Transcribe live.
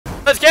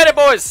Let's get it,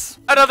 boys!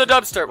 Another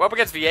dumpster. We're up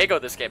against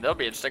𝗕𝗕𝗓 this game. That'll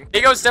be interesting.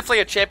 𝗕𝗕𝗓's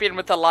definitely a champion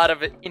with a lot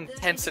of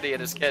intensity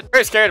in his kit.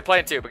 Very scary to play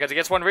into because he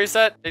gets one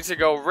reset. Needs to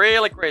go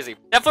really crazy.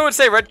 Definitely would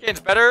say red Kayn's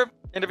better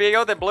into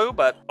𝗕𝗕𝗓 than blue,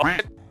 but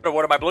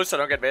one of my blues so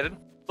I don't get invaded.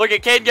 Look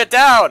at Kayn get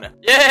down!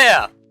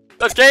 Yeah!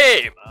 Let's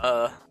game!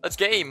 Let's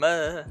game.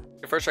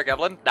 Your first strike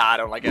Evelyn? Nah, I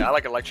don't like it. I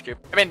like electrocute.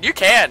 I mean, you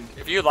can.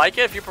 If you like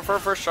it, if you prefer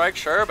first strike,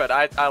 sure, but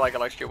I like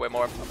electrocute way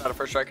more. I'm not a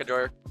first strike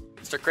enjoyer.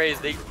 Mr.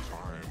 Crazy.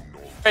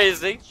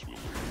 Crazy.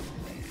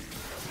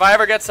 If I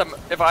ever get some,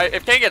 if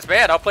Kayn gets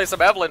banned, I'll play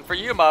some Evelyn for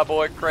you, my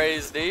boy,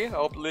 Crazy.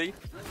 Hopefully,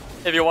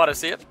 if you want to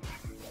see it.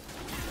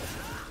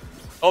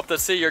 Hope to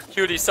see your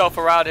cutie self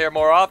around here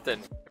more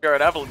often. If you're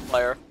an Evelyn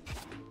player,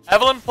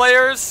 Evelyn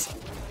players,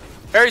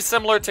 very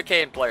similar to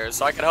Kayn players,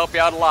 so I can help you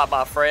out a lot,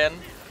 my friend.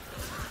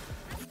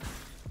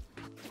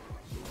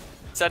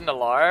 Set an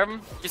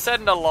alarm. You set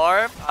an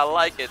alarm. I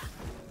like it.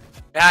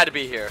 It had to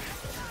be here.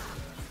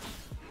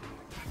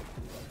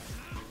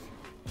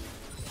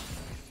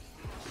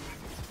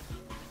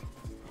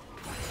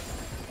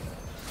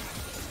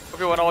 Hope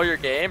you won all your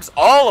games.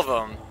 All of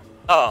them.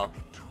 Oh.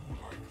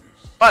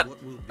 But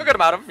a good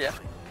amount of them, yeah.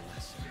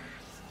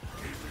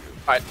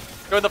 Alright.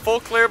 Doing the full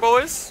clear,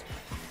 boys.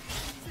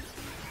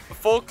 The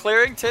full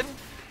clearington.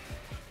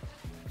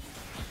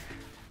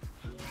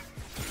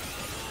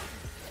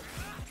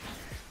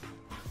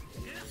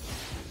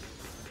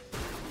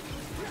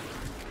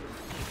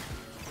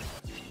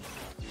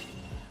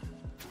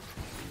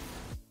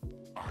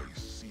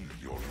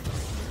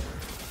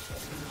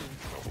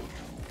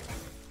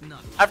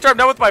 After I'm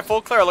done with my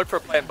full clear, I look for a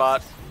plant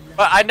bot.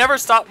 But I never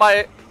stop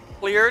my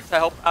clear to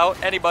help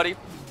out anybody.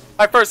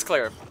 My first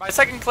clear. My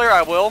second clear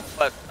I will,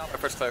 but not my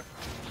first clear.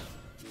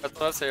 That's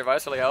what I say, your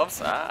advice really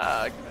helps.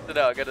 Ah, good to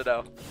know, good to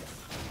know.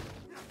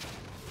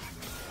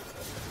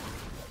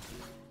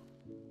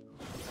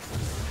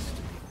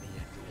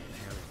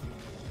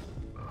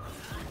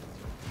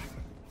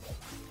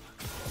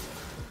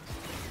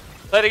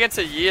 Played against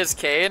a 𝗕𝗓𝗓's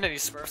Kayn and he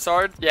smurfs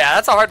hard. Yeah,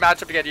 that's a hard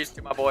matchup to get used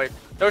to, my boy.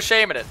 No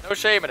shame in it, no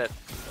shame in it.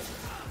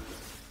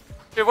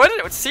 Dude, what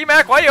did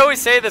C-Mac? Why do you always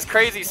say this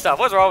crazy stuff?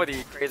 What's wrong with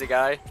you, crazy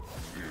guy?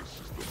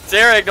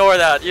 Sarah, ignore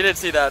that. You didn't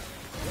see that.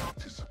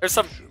 There's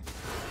some...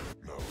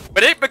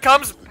 When it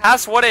becomes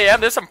past 1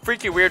 AM, there's some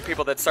freaky weird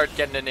people that start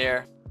getting in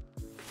here.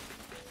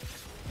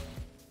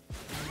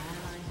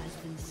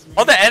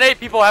 All the NA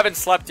people haven't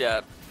slept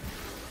yet.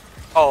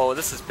 Oh,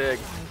 this is big.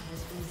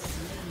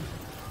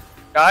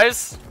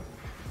 Guys?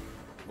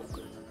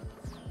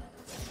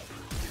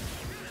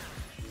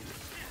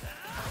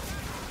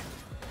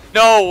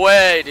 No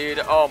way,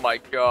 dude. Oh my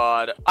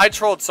god. I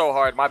trolled so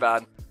hard. My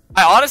bad.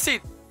 I honestly...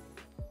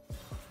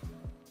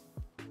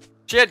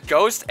 She had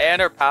Ghost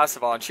and her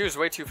passive on. She was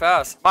way too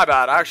fast. My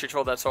bad. I actually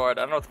trolled that so hard.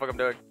 I don't know what the fuck I'm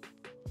doing.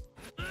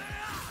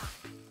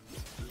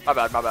 My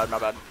bad, my bad, my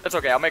bad. It's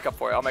okay. I'll make up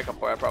for it. I'll make up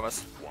for it. I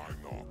promise.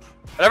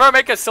 Whenever I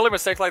make a silly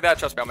mistake like that,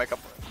 trust me, I'll make up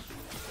for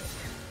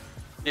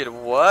it. Dude,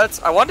 what?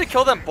 I wanted to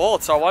kill them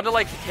both, so I wanted to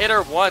like hit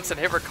her once and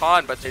hit her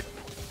con, but they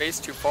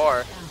faced too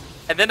far.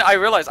 And then I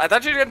realized, I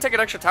thought you were gonna take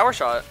an extra tower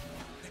shot.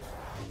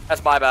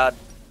 That's my bad.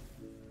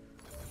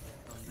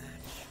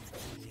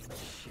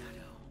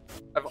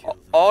 I've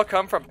all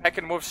come from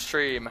Peckin' Wolf's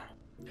stream.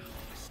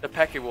 The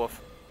Pecky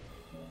Wolf.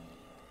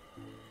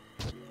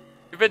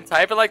 You've been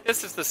typing like this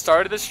since the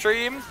start of the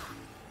stream?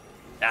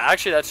 Yeah,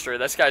 actually that's true.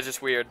 This guy's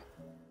just weird.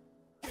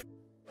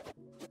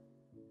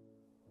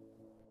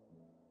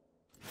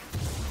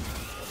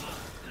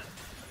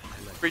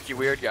 Freaky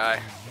weird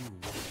guy.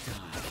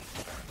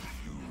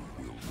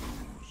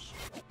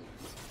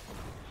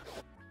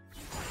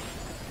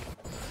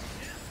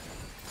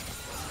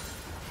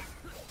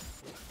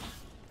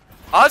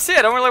 Honestly,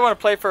 I don't really want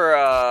to play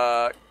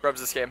for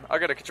Grubs this game. I'll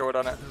get a control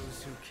on it.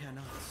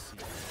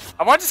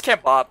 I want to just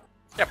camp bot.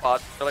 Camp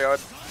bot really hard.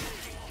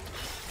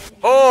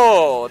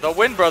 Oh, the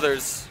Wind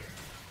Brothers.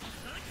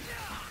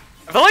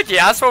 I feel like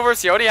Yasuo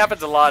versus Yone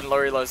happens a lot in low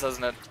reloads,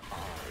 doesn't it?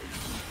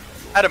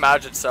 I'd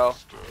imagine so.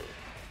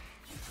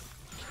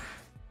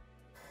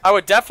 I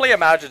would definitely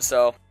imagine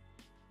so.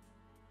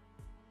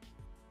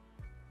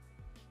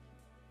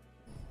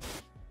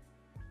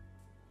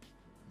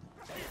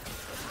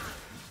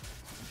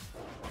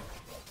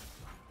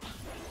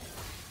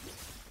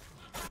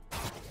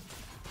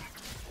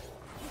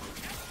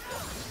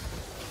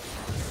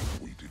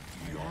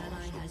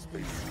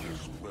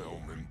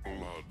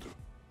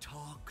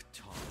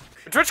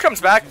 If Twitch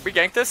comes back, we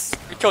gank this.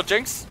 We kill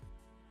Jinx.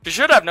 She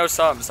should have no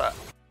sums.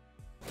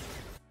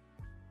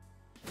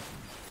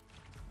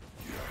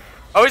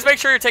 Always make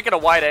sure you're taking a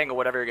wide angle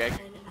whenever you're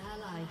ganking. An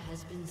ally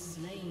has been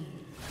slain.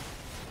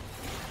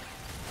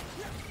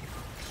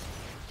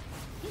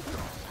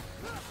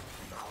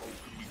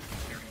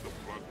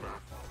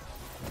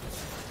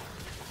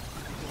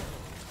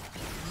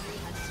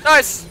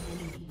 Nice.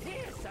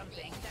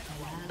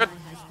 Good.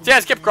 Yeah,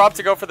 skip Grob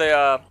to go for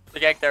the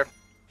gank there.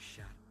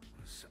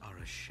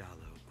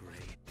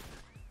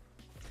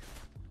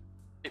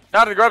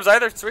 Not in the grubs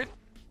either. Sweet.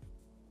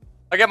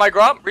 I get my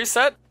grub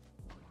reset.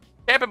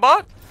 Camping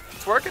bot.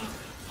 It's working.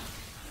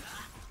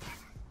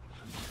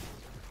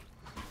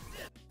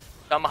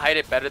 some hide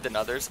it better than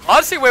others.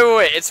 Honestly,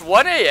 wait. It's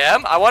 1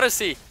 a.m. I want to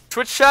see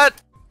Twitch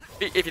chat.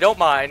 If you don't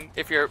mind,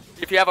 if you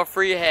have a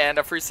free hand,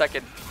 a free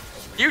second,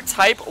 you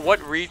type what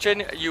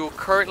region you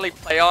currently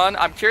play on.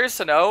 I'm curious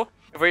to know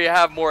if we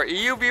have more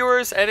EU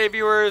viewers, NA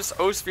viewers,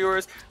 OS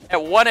viewers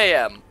at 1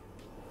 a.m.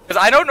 Because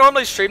I don't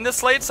normally stream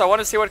this late, so I want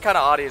to see what kind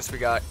of audience we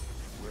got.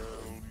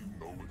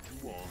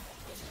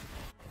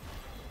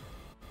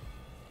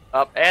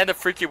 And the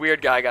freaky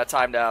weird guy got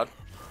timed out.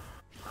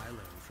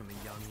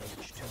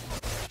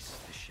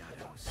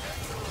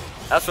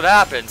 That's what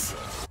happens.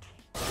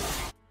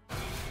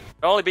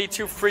 Don't only be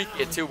too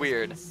freaky and too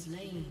weird.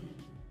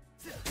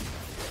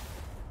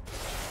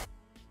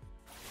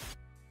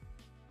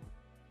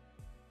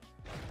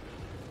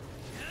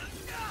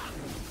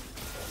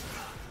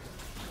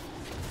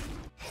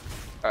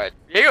 Alright,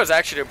 𝗕𝗟𝗄's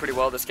actually doing pretty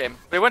well this game.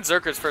 He went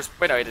Zerkers first.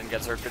 Wait, no, he didn't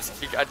get Zerkers.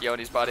 He got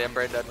Yoni's body. I'm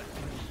brain dead.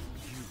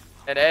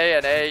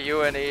 NA,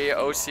 UNE,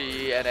 OC,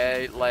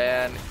 NA,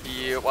 LAN,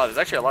 EU. Wow, there's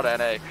actually a lot of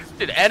NA.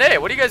 Dude, NA,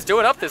 what are you guys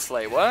doing up this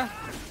late? What?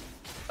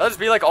 Let's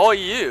be like all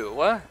EU.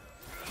 What?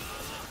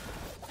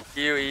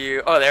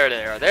 EU. Oh, there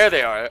they are. There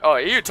they are. Oh,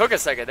 EU took a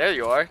second. There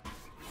you are.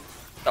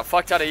 The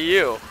fuck ton of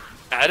EU.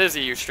 That is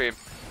EU stream.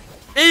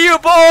 EU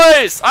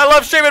boys! I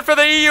love streaming for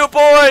the EU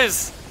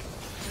boys!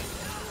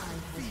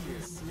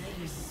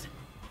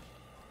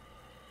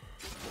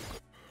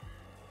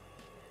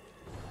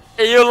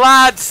 EU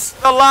lads!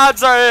 The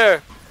lads are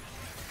here!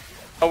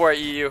 Don't worry,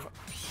 EU.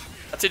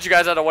 I'll teach you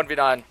guys how to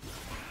 1v9.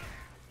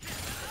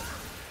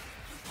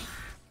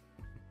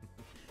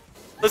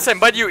 Listen,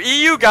 but you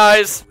EU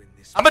guys,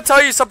 I'm gonna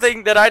tell you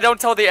something that I don't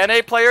tell the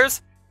NA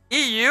players.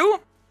 EU,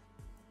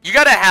 you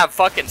gotta have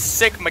fucking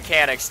sick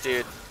mechanics,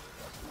 dude.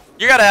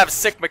 You gotta have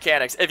sick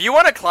mechanics. If you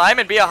want to climb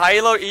and be a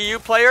high-elo EU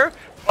player,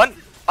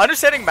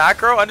 understanding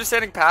macro,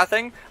 understanding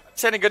pathing,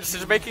 understanding good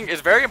decision making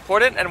is very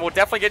important and will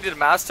definitely get you to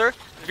master.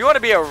 If you want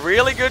to be a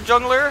really good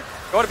jungler,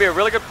 you want to be a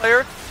really good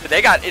player,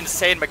 they got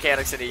insane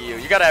mechanics in EU.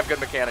 You gotta have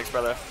good mechanics,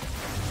 brother.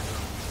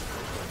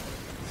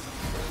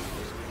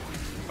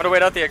 I'm gonna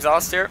wait out the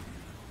exhaust here.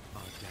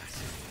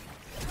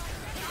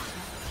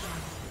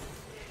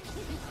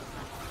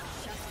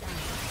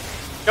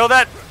 Kill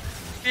that,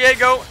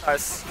 Diego.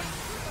 Nice.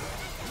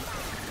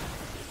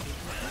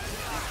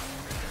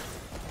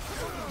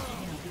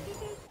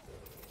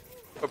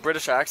 With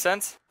British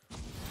accents?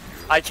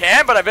 I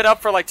can, but I've been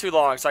up for like too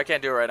long, so I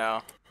can't do it right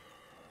now.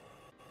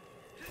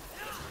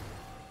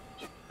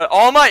 But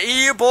all my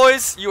EU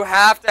boys, you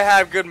have to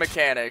have good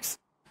mechanics.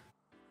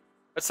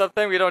 That's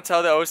something we don't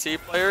tell the OC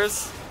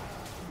players.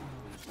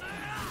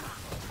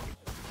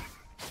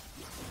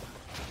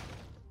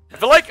 I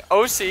feel like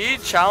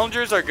OCE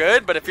challengers are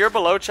good, but if you're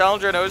below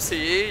challenger and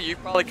OCE, you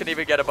probably couldn't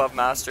even get above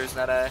masters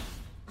in NA.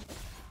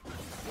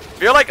 If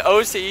you're like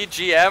OCE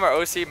GM or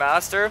OC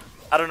master,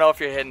 I don't know if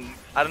you're hitting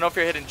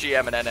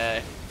GM and NA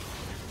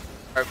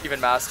or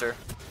even master.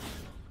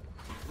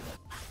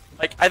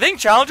 Like, I think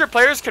challenger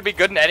players could be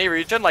good in any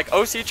region. Like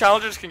OC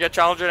challengers can get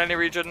challenger in any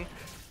region.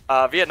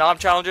 Vietnam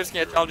challengers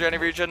can get challenger in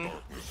any region.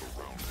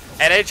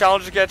 NA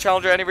challengers can get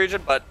challenger in any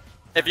region. But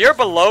if you're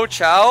below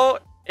chow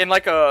in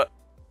like a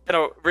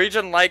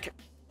region like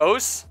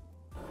OS,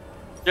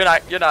 you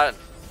gotta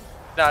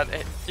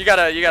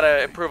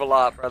improve a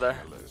lot, brother.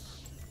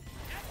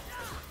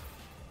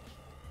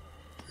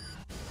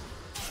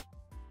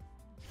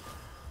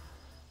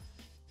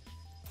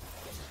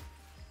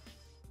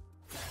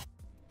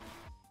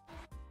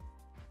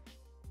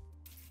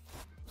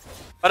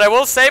 But I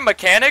will say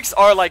mechanics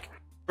are like,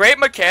 great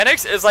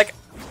mechanics is like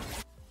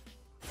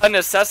a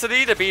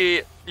necessity to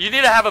be, you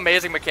need to have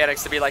amazing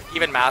mechanics to be like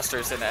even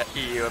masters in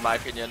EU in my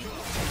opinion.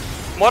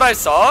 From what I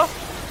saw,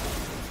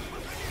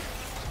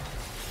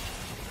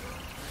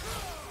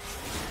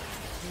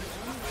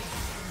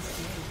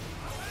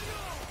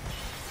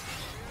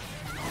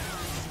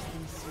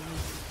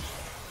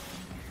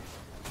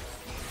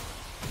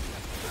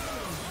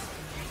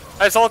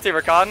 nice ulti,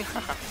 Rakan.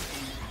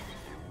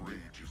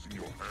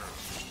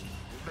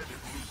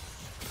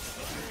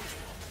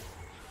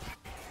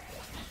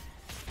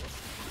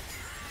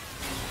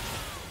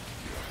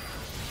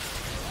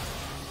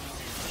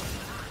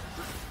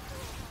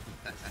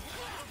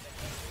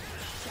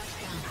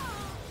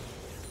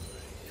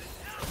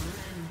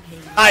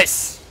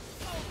 Nice.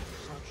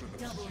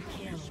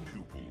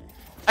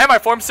 I have my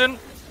form soon.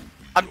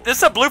 This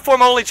is a blue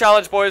form only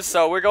challenge, boys,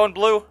 so we're going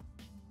blue.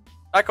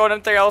 Not going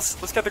anything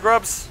else. Let's get the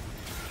grubs.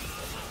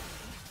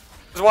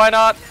 'Cause why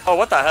not? Oh,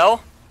 what the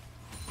hell?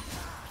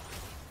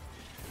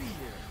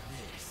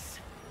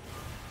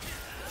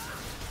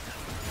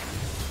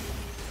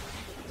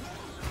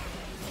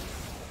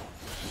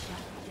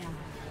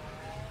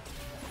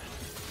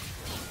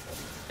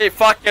 He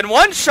fucking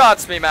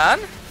one-shots me,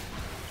 man.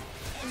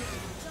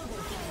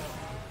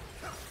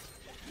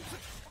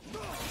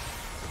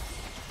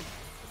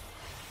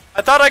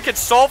 I thought I could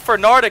solve for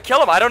Gnar to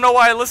kill him. I don't know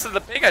why I listened to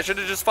the ping. I should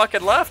have just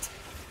fucking left.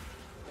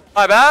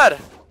 My bad.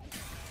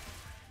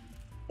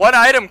 One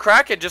item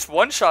Kraken just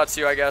one-shots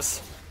you, I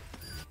guess.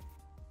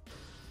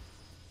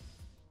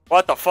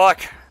 What the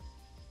fuck?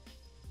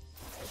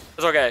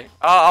 It's okay.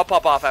 I'll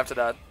pop off after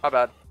that. My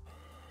bad.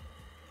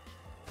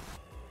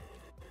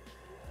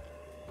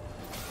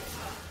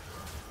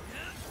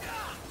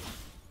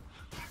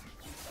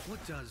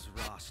 What does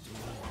Rost mean?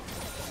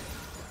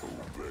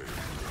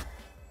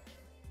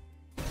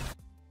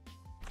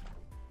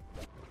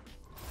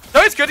 It's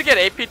always good to get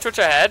AP Twitch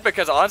ahead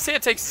because honestly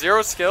it takes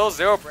 0 skill,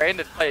 0 brain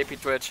to play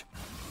AP Twitch.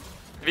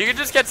 If you can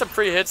just get some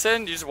free hits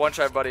in, you just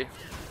one-shot, buddy.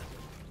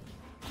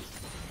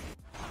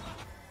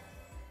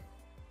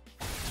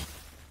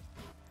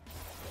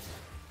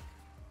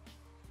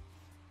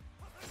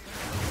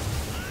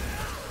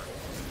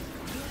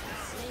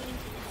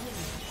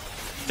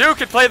 Dude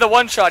can play the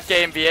one-shot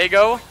game,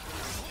 𝗕𝗟𝗓.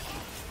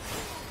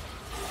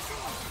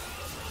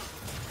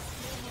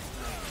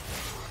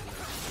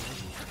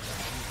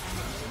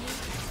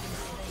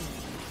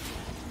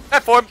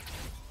 Platform.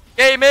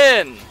 Game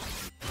in.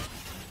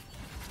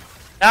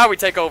 Now we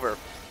take over.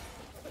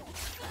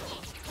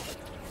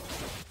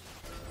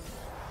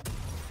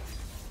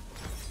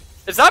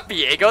 It's not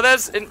𝗕𝗟𝗓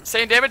that's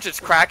insane damage, it's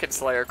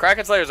𝗕𝗏𝗟𝗬.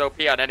 𝗕𝗏𝗟𝗬 is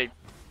OP on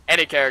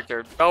any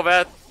character.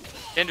 Bel'Veth,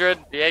 Kindred,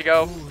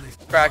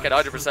 𝗕𝗟𝗓, Kraken,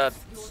 100%.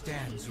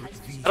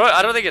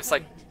 I don't think it's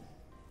like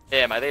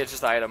him, I think it's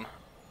just the item.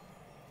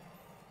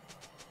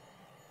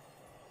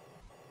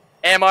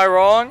 Am I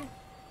wrong?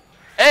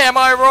 Am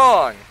I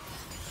wrong?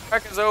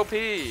 Kraken's OP.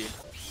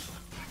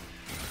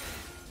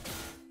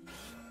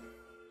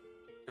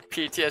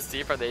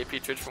 PTSD from the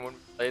AP Twitch from when we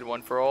played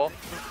One for All.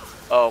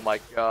 Oh my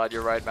god,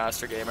 you're right,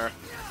 Master Gamer.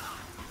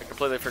 I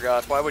completely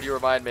forgot. Why would you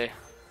remind me?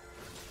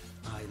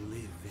 I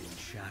live in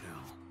shadow.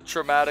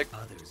 Traumatic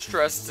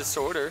stress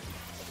disorder.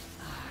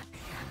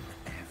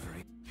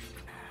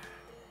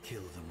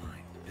 Kill the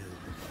mind.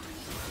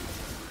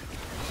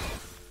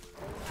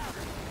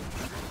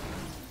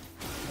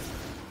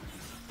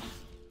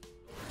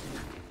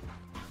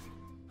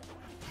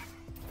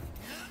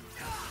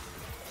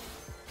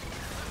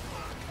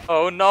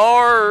 Oh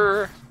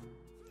no!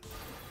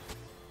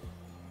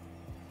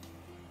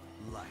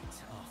 Light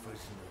offers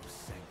no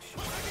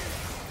sanction.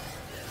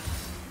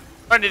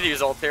 I need to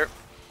use ult here.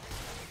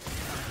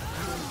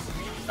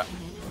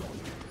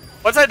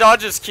 Once I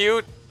dodge his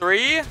Q,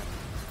 3?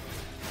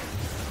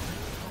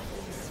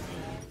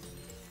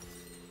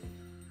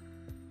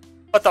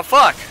 What the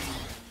fuck?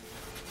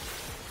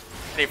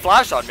 And he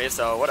flashed on me,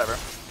 so whatever.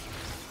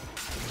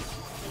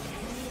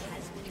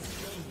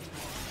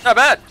 Not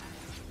bad.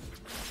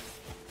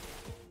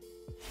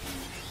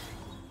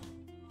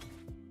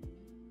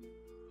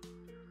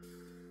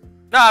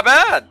 Not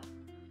bad.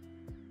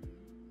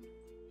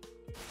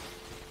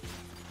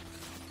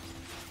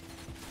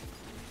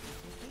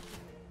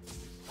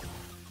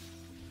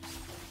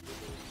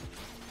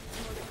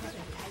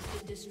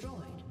 Destroyed.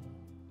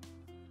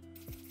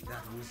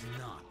 That was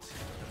not.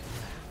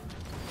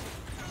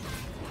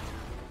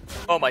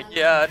 Oh my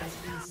god.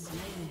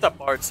 It's a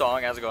Bard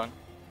song. How's it going?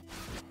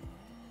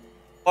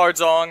 Bard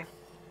song.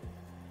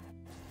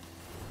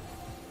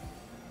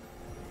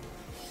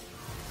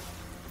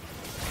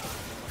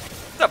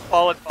 What's up,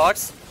 Paul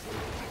Fox?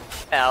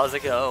 How's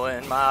it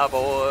going, my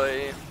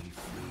boy?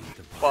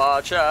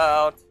 Watch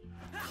out.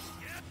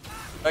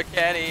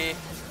 Kenny.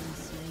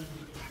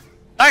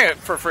 I get it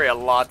for free a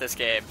lot this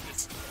game.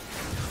 It's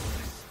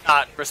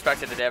not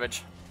respecting the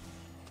damage.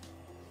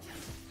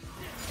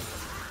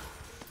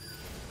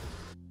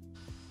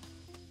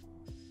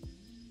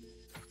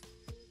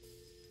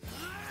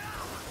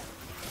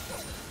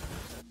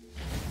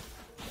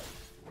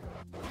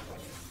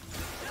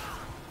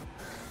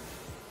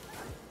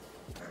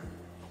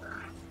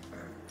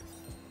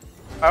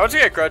 Alright, once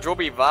we get Grudge, we'll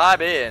be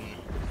vibing.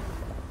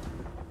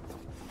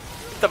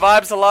 The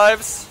vibes, the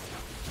lives.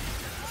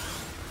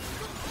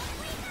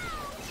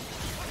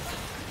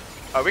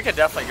 Oh, we can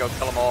definitely go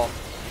kill them all.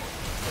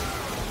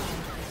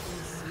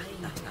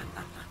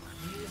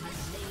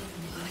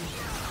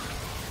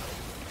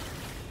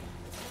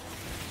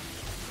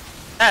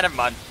 Ah, never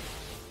mind.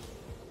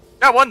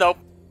 Got one though.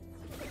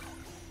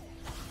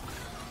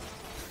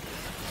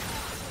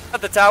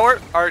 At the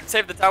tower, or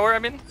save the tower, I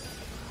mean.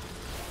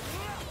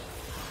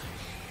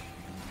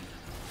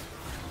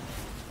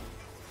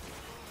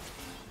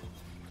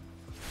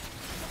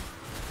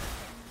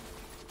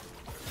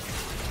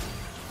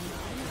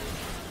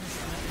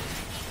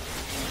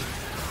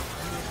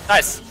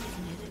 Nice.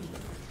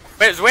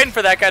 Wait, I was waiting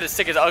for that guy to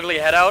stick his ugly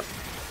head out.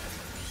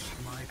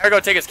 I gotta go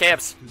take his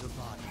camps.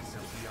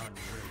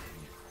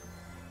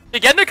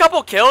 Getting a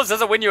couple kills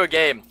doesn't win you a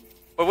game.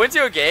 What wins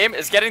you a game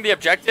is getting the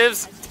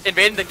objectives,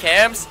 invading the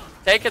camps,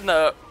 taking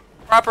the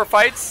proper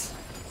fights.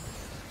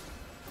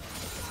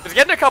 Because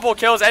getting a couple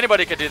kills,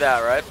 anybody could do that,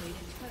 right?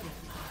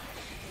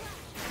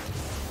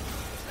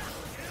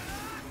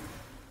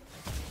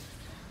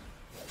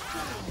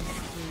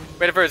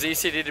 Waiting for his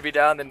ECD to be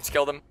down, then just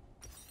kill them.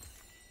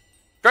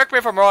 Correct me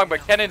if I'm wrong,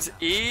 but Kenan's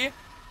E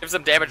gives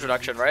them damage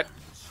reduction, right?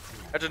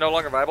 Edge no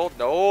longer viable?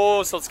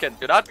 No, Silk Skin.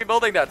 Do not be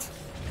building that.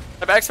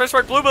 The back space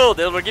mark blue build.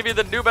 It will give you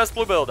the new best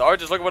blue build. Or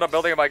just look at what I'm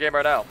building in my game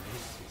right now.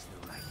 This is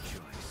the right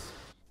choice.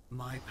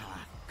 My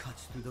path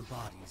cuts through the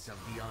bodies of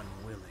the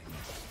unwilling.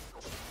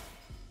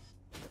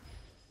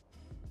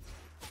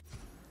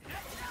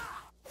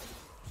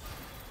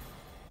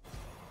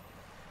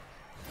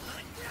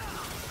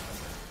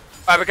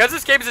 Alright, because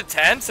this game's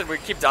intense and we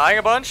keep dying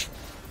a bunch.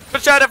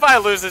 But chat, if I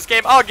lose this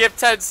game, I'll give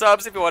 10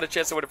 subs. If you want a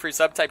chance to win a free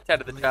sub, type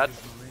 10 in the chat.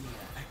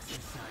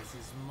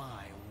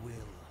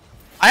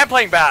 I am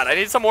playing bad. I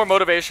need some more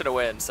motivation to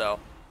win, so.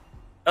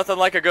 Nothing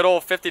like a good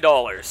old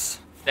 $50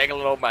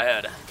 dangling over my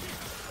head.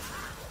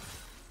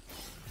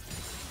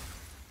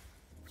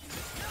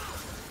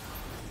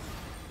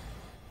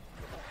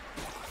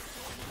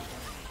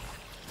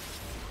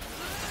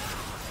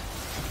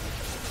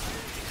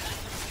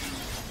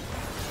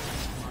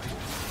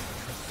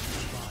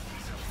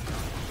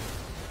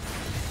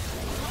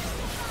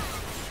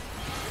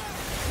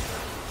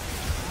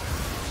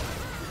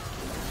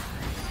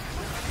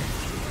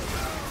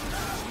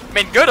 I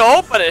mean, good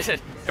ult, but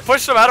it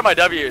pushed them out of my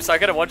W, so I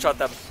couldn't one-shot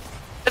them.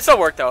 It still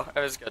worked, though. It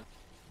was good.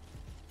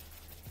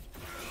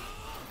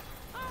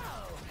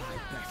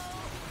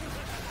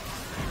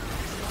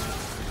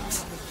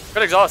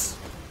 Good exhaust.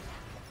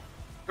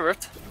 Good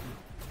rift.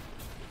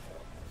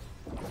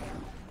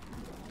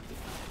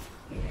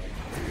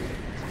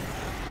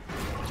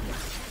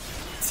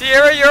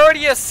 Sierra, you're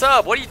already a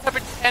sub. What are you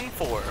typing 10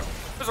 for?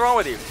 What's wrong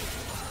with you?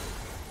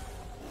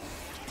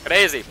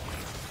 Crazy.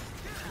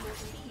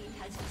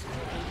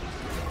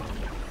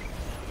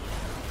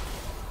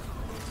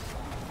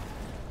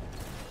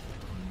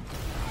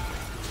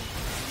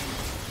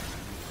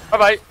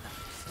 Bye-bye.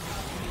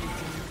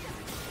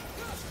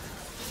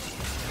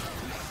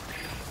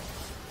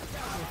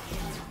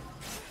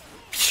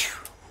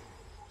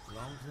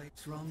 Wrong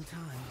place, wrong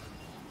time.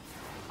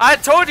 I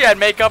told you I'd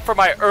make up for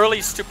my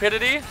early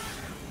stupidity.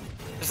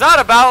 It's not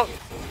about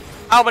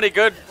how many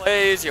good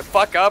plays you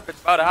fuck up.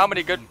 It's about how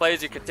many good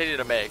plays you continue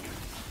to make.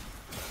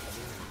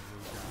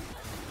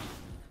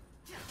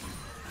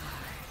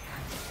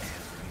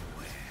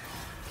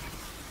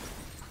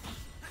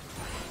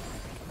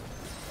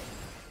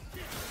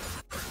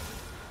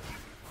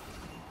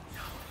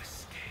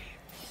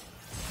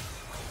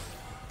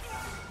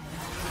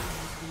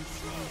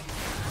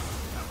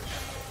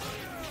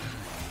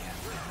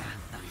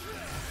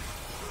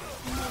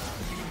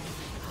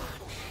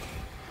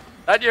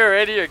 That your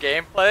idiot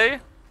gameplay?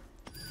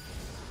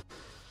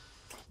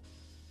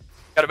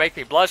 Gotta make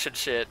me blush and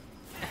shit.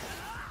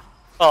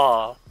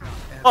 Oh.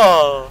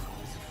 Oh.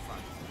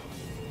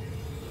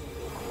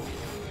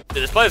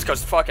 Dude, this place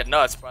goes fucking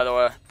nuts, by the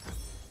way.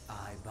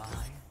 I buy,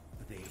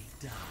 they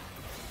die.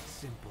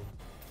 Simple.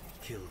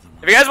 Kill them.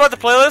 If you guys want the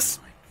playlist,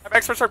 I have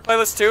experts for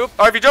playlist too.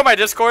 Or if you join my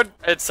Discord,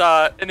 it's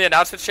in the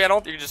announcements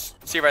channel. You can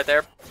just see right there.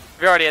 If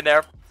you're already in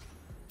there.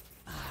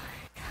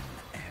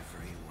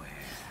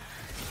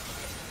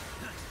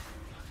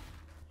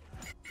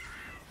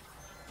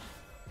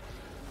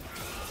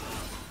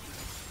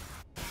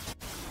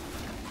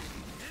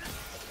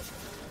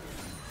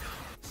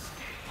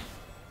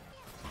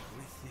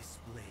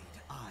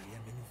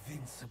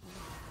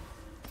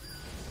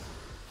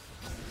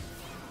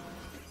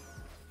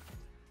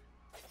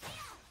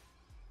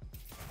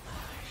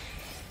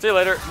 See you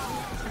later.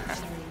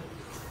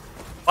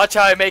 Watch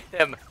how I make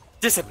them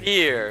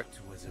disappear.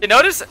 You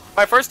notice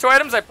my first 2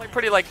 items I play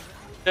pretty like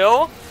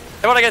chill.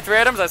 Then when I get 3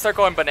 items I start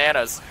going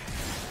bananas.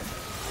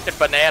 Get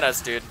bananas,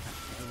 dude.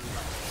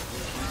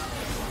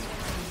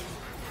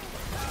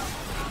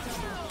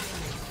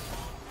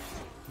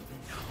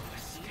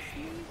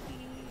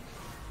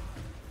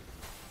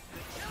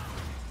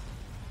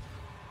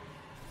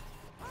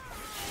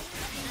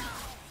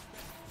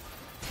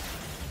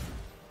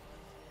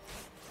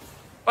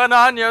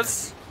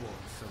 Bananas.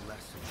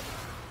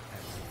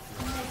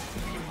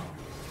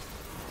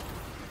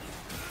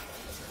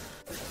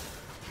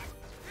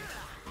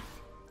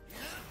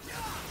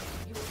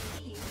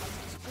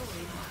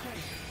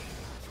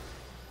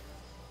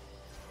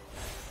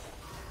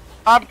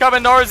 I'm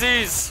coming,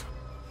 Norzies.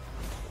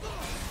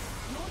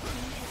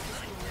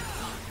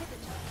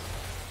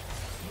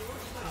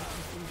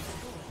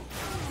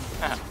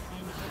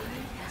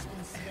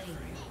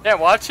 Can't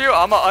watch you.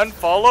 I'ma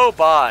unfollow.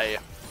 Bye.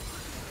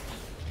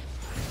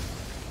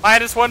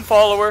 -1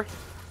 follower.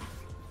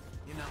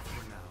 Enough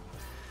for now.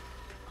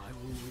 I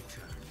will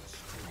return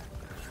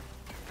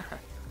stronger.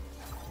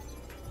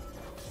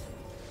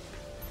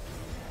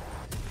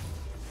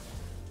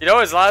 You know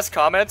his last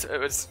comment? It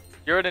was,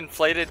 "You're an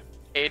inflated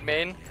Kayn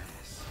main."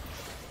 Yes.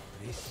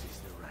 This is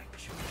the right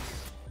choice.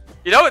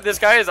 You know what? This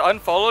guy has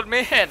unfollowed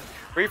me and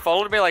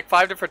refollowed me like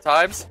 5 different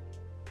times.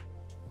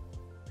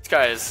 This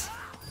guy is...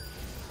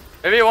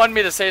 Maybe he wanted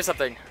me to say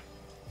something.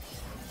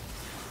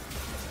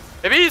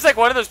 Maybe he's like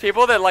one of those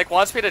people that like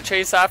wants me to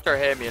chase after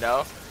him, you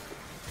know?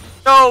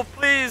 No,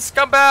 please,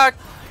 come back.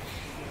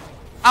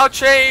 I'll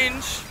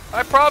change.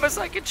 I promise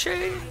I can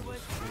change.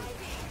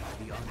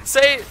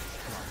 Say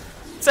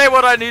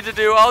what I need to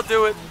do. I'll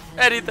do it.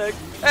 Anything.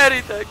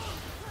 Anything.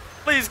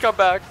 Please come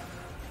back.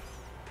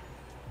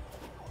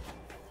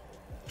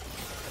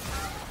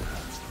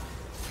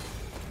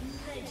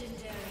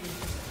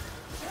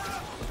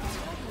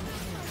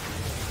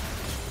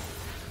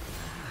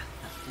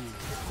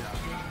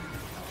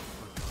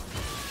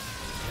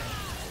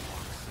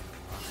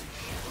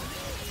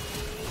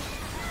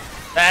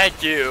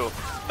 Thank you.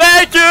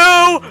 Thank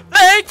you.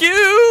 Thank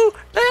you!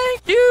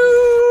 Thank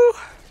you!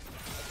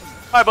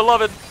 My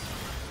beloved.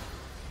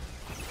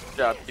 Good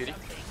job, cutie.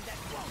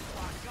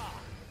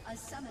 A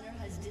summoner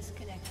has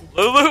disconnected.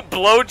 Lulu,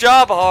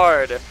 blowjob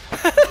hard.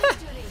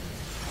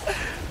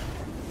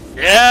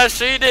 Yeah,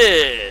 she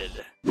did.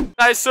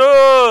 Nice.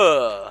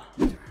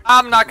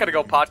 I'm not gonna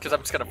go pot because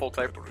I'm just gonna full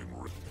type.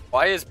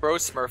 Why is bro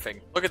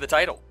smurfing? Look at the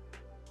title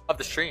of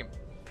the stream.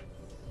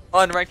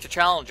 Unranked to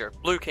challenger.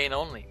 Blue Kayn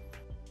only.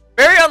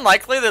 Very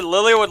unlikely that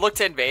Lilia would look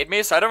to invade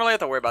me, so I don't really have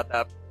to worry about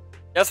that.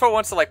 Yasuo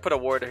wants to like put a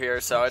ward here,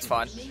 so it's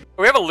fine.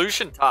 We have a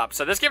Lucian top,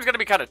 so this game's gonna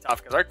be kind of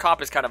tough because our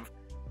comp is kind of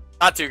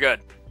not too good.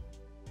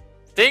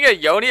 Seeing a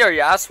Yoni or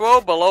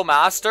Yasuo below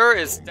Master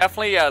is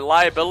definitely a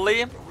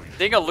liability.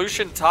 Seeing a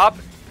Lucian top,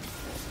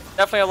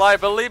 definitely a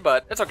liability,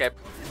 but it's okay.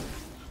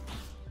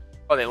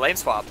 Oh, they lane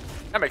swap.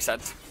 That makes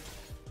sense.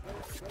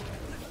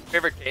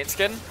 Favorite Kayn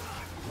skin?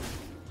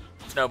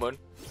 Snow Moon.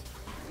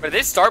 Wait, did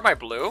they start my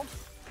blue?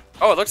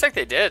 Oh, it looks like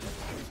they did.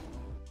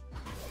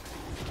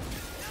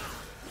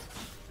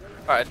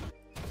 Alright.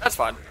 That's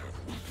fine.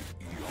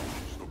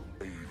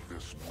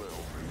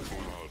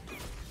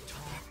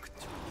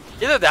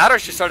 Either that or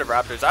she started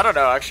Raptors. I don't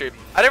know, actually.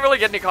 I didn't really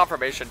get any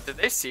confirmation. Did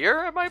they see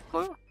her at my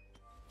blue?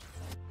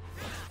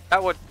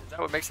 That would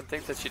make them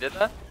think that she did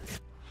that?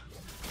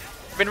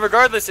 I mean,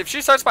 regardless, if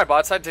she starts my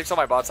bot side and takes all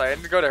my bot side, I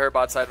need to go to her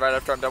bot side right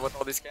after I'm done with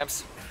all these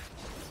camps.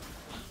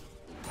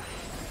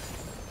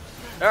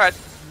 Alright.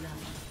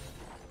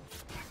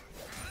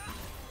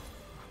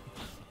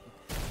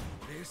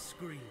 Their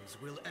screams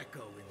will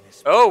echo in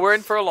this. Oh, we're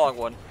in for a long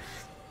one.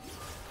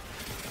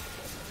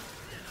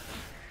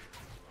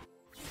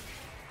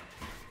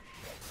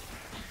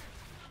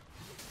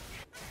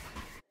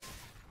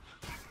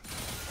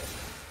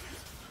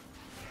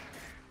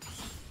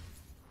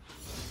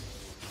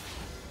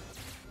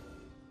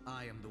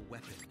 I am the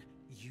weapon.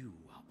 You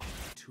are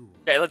the tool.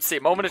 Okay, let's see.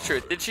 Moment of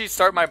truth. Did she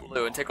start my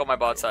blue and take all my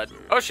bot side?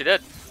 Oh, she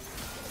did.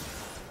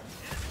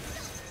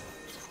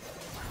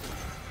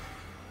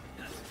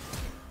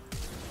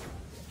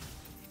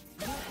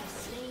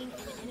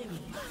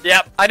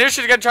 Yep, I knew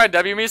she was gonna try and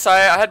W me, so I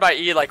had my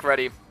E like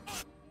ready.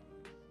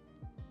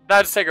 Now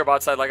I just take her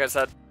bot side, like I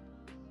said.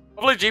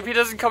 Hopefully GP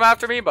doesn't come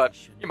after me, but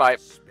he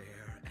might.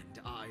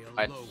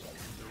 Fine.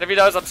 If he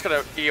does, I'm just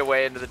gonna E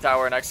away into the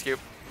tower and execute.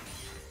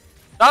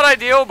 Not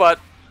ideal, but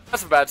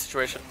that's a bad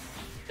situation.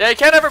 Yeah, you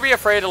can't ever be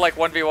afraid of like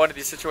 1v1 in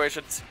these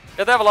situations. You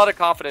have to have a lot of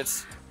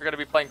confidence if you're gonna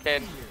be playing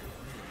Kayn.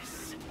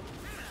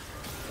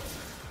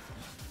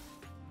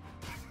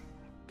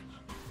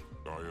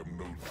 I am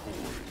no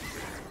toy.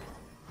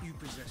 You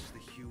possess the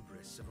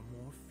hubris of a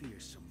more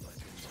fearsome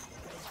weapon.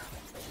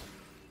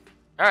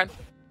 Alright.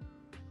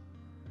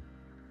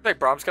 I think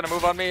Brom's gonna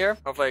move on me here.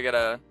 Hopefully I get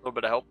a little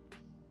bit of help.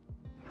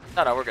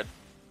 No, we're good.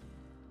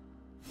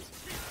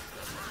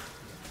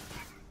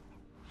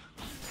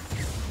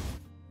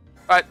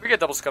 Alright, we get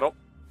double scuttle.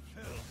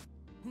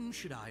 Whom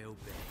should I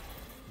obey?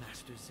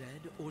 Master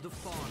Zed or the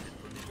Fawn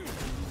Emperor?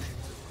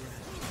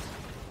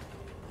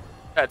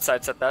 I'd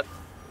sidestep that.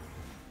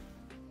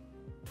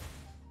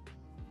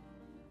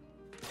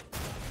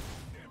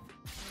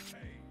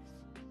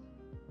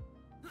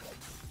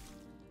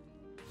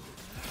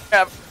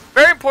 Yeah,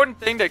 very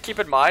important thing to keep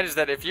in mind is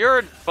that if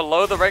you're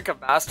below the rank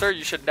of Master,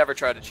 you should never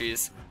try to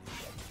cheese.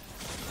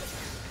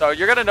 So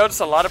you're gonna notice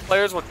a lot of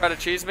players will try to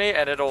cheese me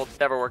and it'll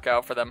never work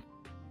out for them.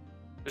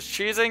 Because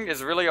cheesing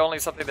is really only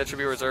something that should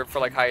be reserved for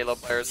like high elo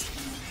players.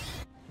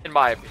 In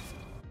my opinion.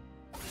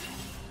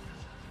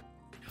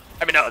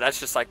 I mean, no, that's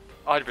just like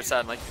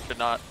 100%, like you should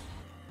not.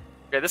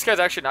 Okay, this guy's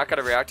actually not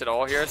gonna react at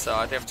all here, so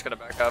I think I'm just gonna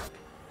back up.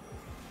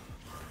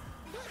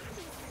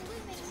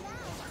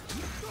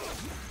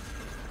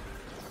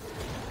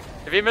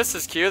 If he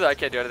misses Q, then I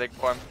can't do anything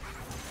for him.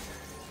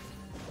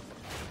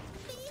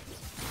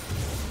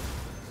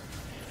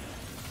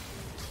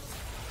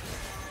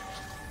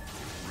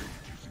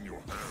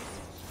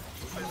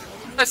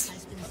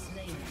 Nice.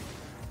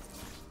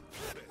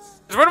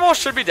 His wind wall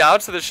should be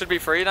down, so this should be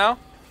free now.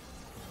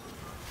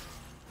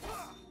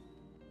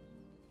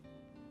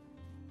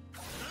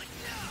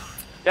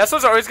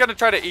 Yasuo's always gonna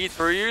try to E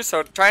through you,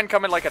 so try and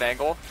come in like an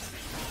angle.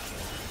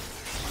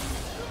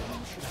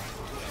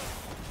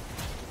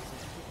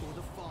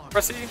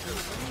 Press E.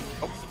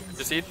 Oh,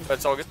 just E, but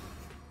it's all good.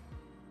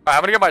 Alright,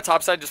 I'm gonna get my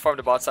top side, just farm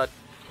to bot side.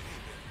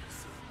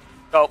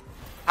 So,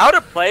 how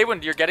to play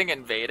when you're getting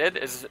invaded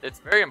is it's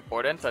very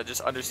important to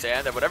just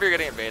understand that whenever you're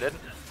getting invaded,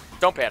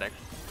 don't panic.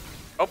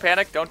 Don't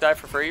panic, don't die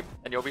for free,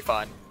 and you'll be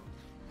fine.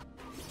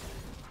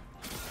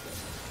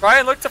 Try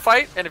and look to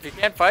fight, and if you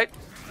can't fight,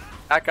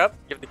 back up,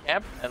 give the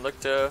camp, and look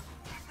to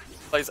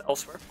plays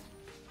elsewhere.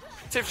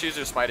 Let's see if she uses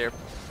her smite here.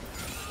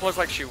 Looks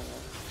like she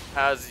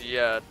has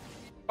yet.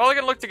 Probably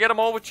gonna look to get them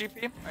all with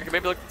GP. I can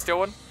maybe look to steal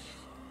one.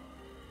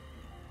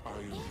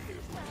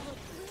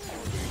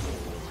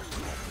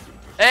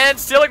 And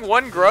stealing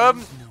one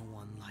grub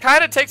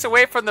kind of takes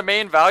away from the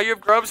main value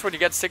of grubs when you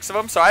get 6 of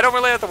them, so I don't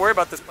really have to worry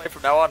about this play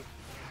from now on.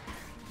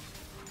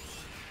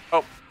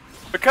 Oh,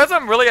 because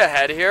I'm really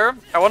ahead here,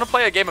 I want to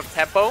play a game of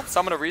tempo, so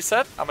I'm going to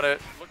reset. I'm going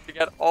to look to to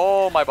get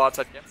all my bot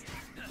side camps.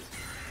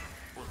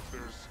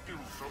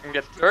 I'm gonna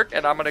get Dirk,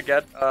 and I'm gonna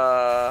get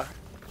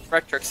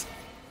Rectrix.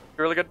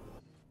 Really good.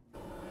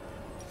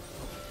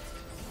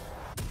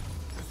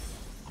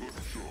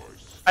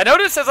 I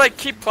noticed as I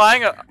keep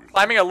climbing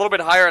a little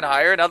bit higher and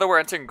higher, now that we're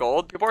entering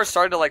gold, people are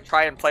starting to like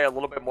try and play a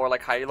little bit more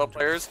like high elo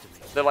players.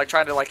 They're like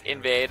trying to like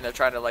invade, and they're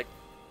trying to like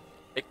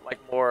make like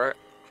more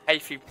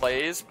hyphy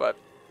plays, but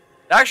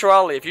in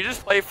actuality, if you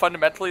just play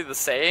fundamentally the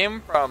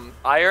same from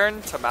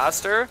Iron to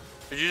Master,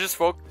 if you just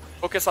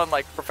focus on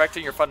like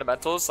perfecting your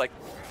fundamentals, like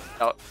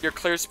your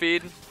clear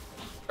speed,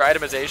 your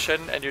itemization,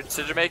 and your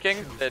decision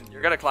making, then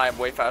you're gonna climb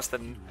way faster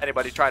than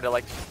anybody trying to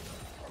like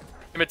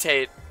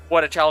imitate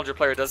what a Challenger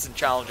player does in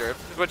Challenger.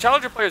 What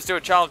Challenger players do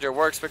in Challenger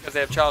works because they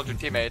have Challenger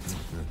teammates,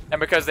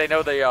 and because they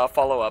know the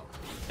follow-up.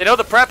 They know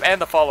the prep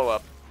and the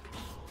follow-up.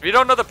 If you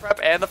don't know the prep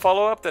and the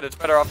follow-up, then it's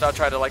better off not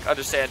trying to like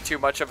understand too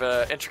much of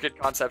an intricate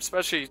concept,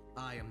 especially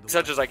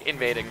such as like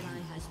invading.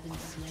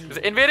 Because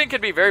invading can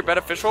be very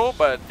beneficial,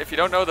 but if you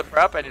don't know the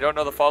prep and you don't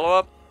know the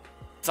follow-up,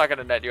 it's not going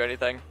to net you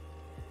anything.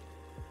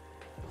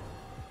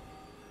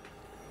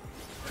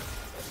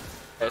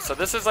 Okay, so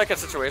this is like a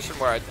situation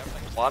where I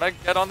definitely want to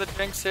get on the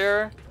Jinx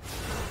here.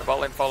 The bot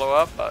lane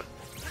follow-up, but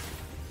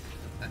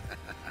I'm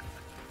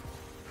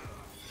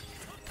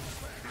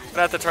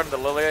gonna have to turn to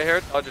Lilia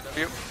here, dodge a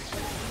W.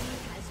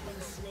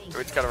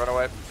 We just gotta run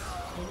away.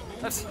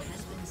 Nice.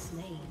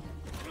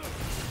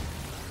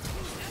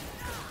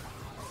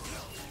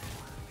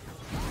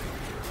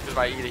 Use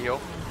my E to heal.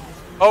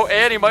 Oh,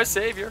 Annie, my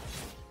savior.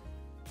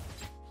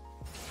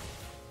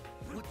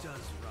 What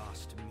does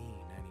Rost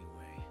mean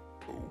anyway?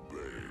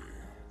 Obey.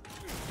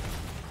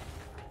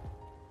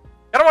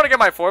 I don't want to get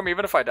my form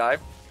even if I die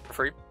for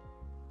free.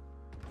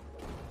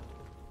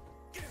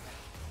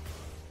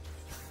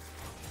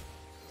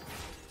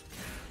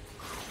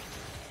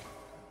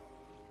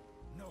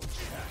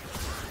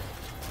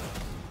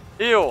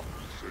 Heal.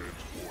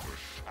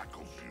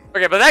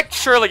 Okay, but that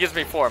surely gives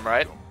me form,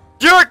 right?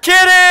 You're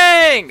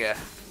kidding!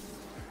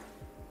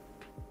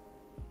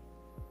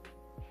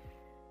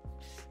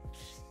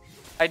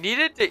 I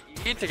needed to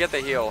eat to get the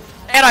heal.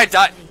 And I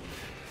died.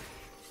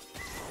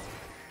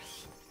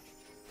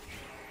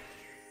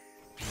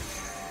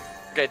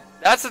 Okay,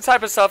 that's the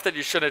type of stuff that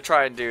you shouldn't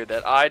try and do,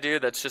 that I do,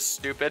 that's just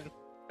stupid.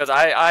 Because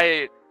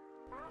I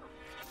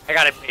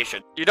got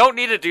impatient. You don't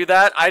need to do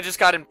that. I just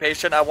got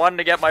impatient. I wanted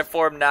to get my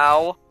form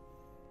now.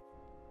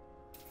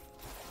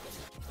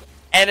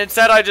 And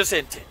instead I just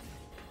inted.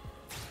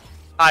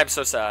 I'm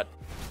so sad.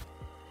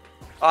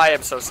 I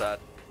am so sad.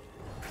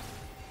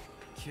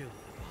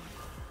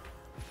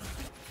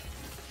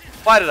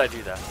 Why did I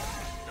do that?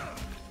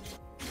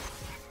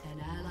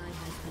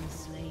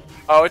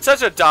 Oh, it's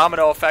such a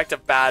domino effect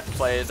of bad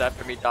plays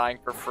after me dying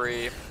for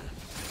free.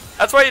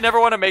 That's why you never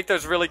want to make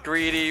those really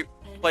greedy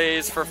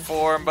plays for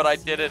form, but I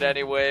did it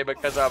anyway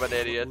because I'm an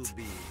idiot.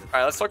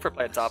 Alright, let's look for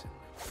playing top.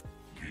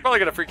 Probably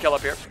gonna free kill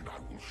up here.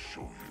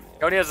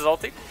 Yoni has his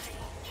ulti.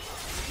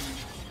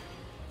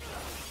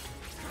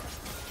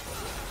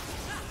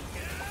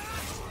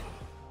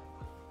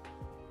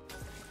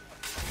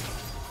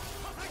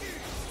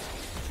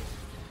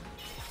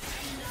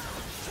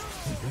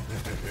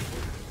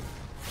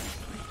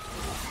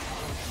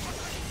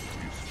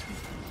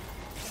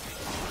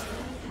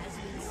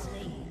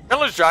 Can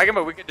lose dragon,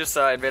 but we can just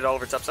invade all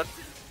over its upside.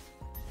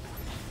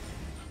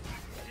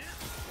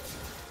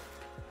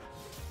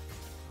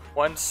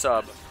 One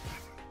sub.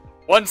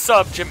 One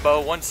sub,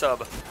 Jimbo. One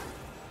sub. Alright,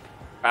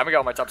 I'm gonna go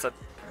on my top side.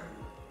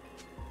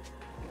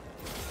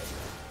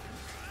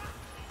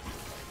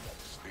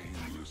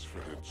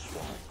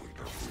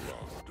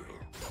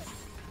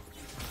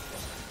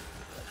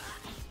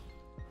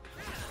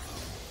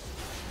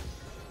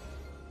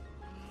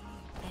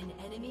 An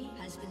enemy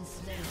has been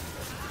slain.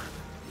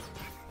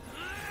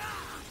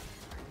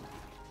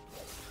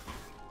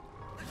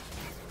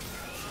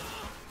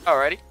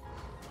 Alrighty.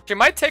 She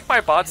might take my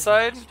bot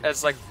side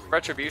as like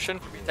retribution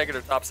for me taking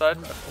her top side.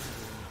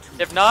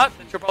 If not,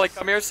 then she'll probably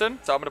come here soon,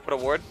 so I'm gonna put a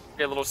ward,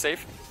 get a little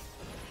safe.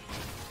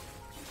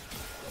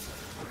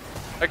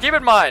 Now keep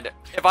in mind,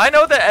 if I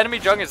know that enemy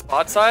jung is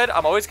bot side,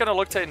 I'm always gonna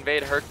look to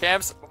invade her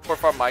camps before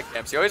farm my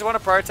camps. You always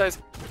want to prioritize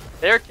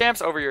their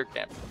camps over your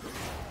camp.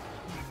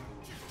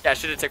 Yeah,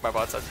 she did take my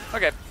bot side.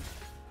 Okay.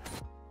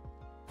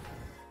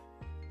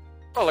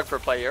 I'll look for a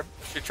play here.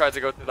 She tries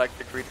to go through like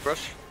the greed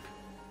brush.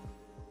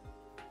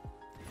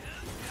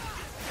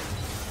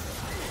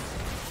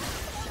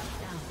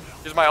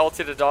 Use my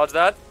ulti to dodge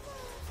that.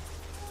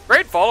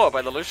 Great follow-up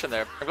by the Lucian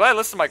there. I'm glad I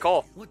listened to my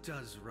call. What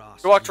does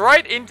Rost He walked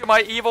right into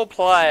my evil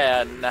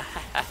plan.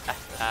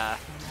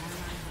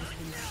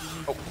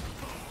 Oh.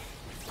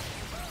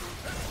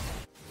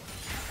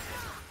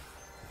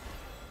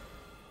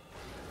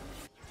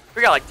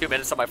 We got like 2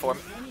 minutes on my form.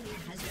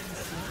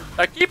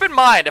 Now keep in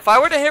mind, if I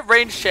were to hit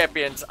range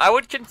champions, I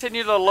would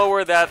continue to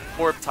lower that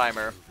orb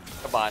timer.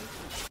 Come on.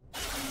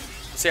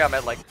 See, I'm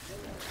at like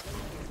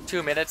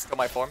 2 minutes to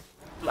my form.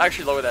 I'll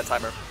actually lower that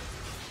timer.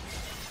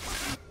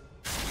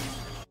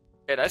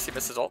 Okay, nice. He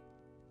missed his ult.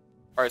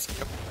 Or his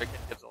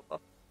ult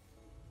though.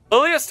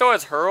 Lilia still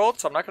has Hurled,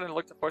 so I'm not going to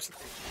look to force it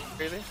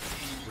crazy.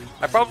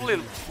 I probably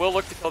will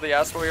look to kill the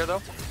Asshole here,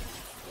 though.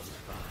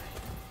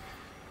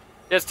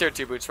 He has tier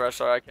 2 boots rush,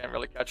 so I can't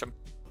really catch him.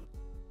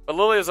 But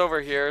Lilia's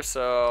over here,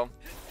 so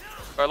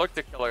I look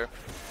to kill her.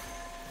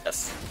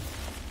 Yes.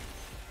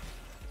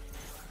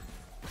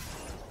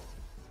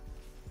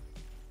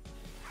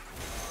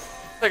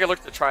 I think I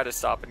look to try to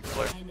stop and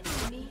kill her.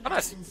 Oh,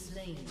 nice.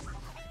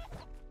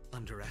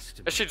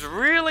 But she's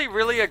really,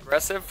 really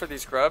aggressive for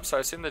these grubs, so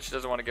I assume that she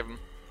doesn't want to give them.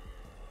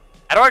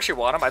 I don't actually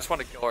want them, I just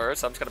want to kill her,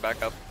 so I'm just going to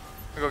back up.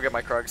 I'm going to go get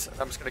my Krugs.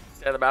 I'm just going to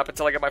stay on the map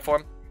until I get my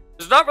form.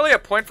 There's not really a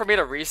point for me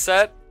to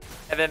reset,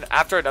 and then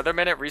after another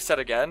minute, reset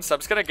again, so I'm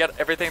just going to get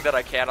everything that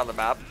I can on the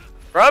map.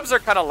 Grubs are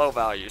kind of low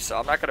value, so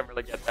I'm not going to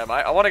really get them.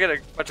 I want to get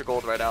a bunch of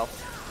gold right now.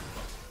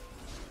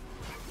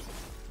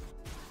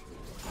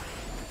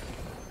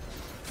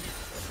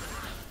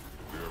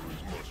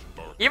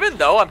 Even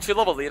though I'm 2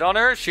 level lead on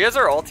her, she has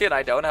her ulti and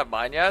I don't have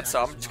mine yet,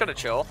 so I'm just gonna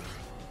chill.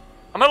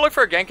 I'm gonna look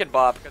for a gank and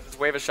bot because this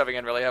wave is shoving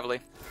in really heavily.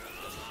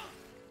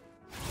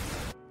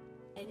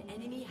 An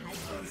enemy has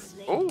been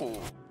slain. Ooh.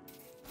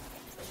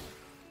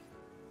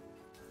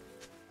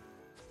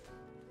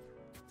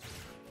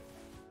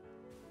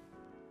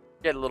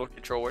 Get a little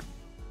control word.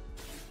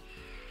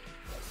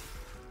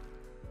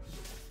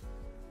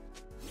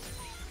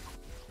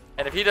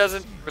 And if he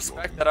doesn't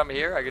respect that I'm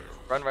here, I could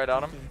run right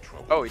on him.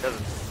 Oh, he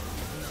doesn't.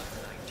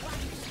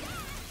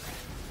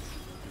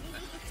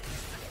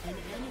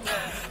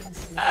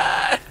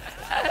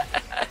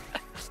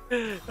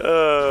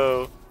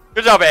 Oh,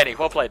 good job, Annie.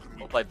 Well played.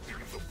 Well played.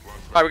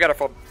 All right, we got our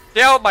form. See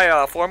how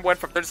my form went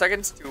from 30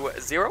 seconds to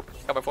 0?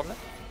 Got my form now.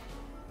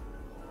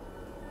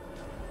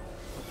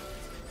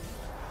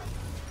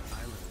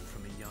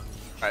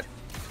 All right,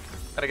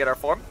 gotta get our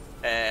form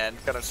and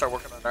gonna start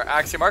working on our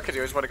Axiom arc because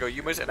you always want to go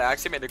Yumus and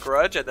Axiom into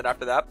Grudge, and then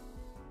after that,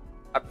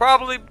 I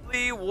probably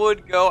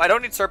would go. I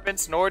don't need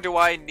Serpents, nor do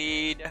I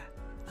need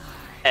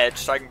Edge,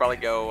 so I can probably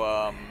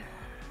go.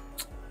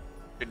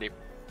 Deep.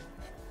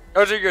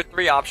 Those are your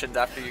 3 options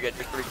after you get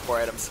your 3 core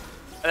items.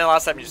 And then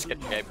last time you just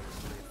get your game.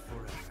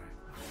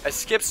 I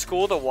skipped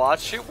school to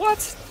watch you. What?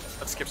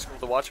 Let's skip school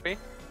to watch me.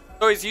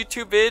 There's always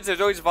YouTube vids, there's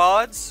always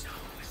VODs.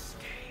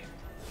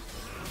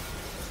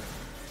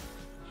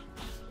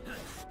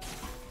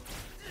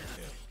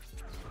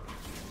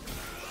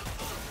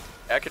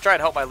 Yeah, I could try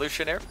and help my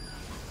Lucian here.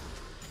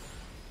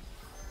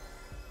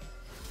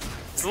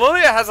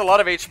 Lilia has a lot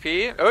of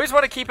HP. I always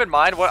want to keep in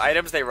mind what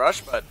items they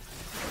rush, but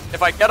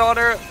if I get on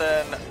her,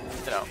 then,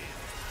 you know,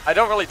 I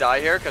don't really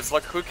die here, because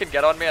look who can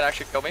get on me and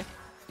actually kill me.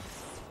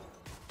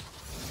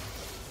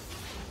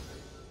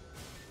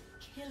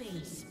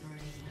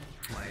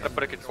 I'm gonna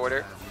put a control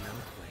here.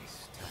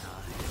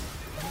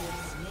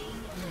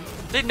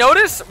 Did you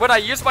notice when I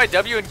use my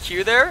W and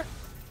Q there,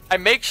 I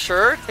make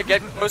sure to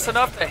get close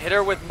enough to hit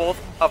her with both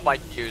of my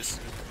Qs.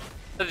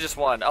 Instead of just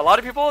one. A lot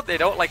of people, they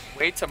don't like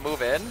wait to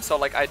move in, so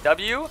like I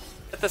W,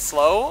 hit the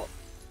slow,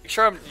 make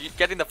sure I'm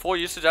getting the full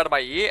usage out of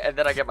my E, and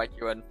then I get my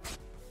Q in.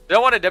 They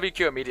don't want to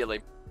WQ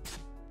immediately.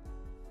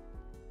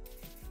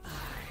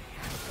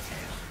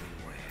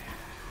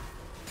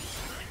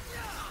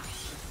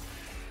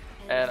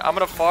 And I'm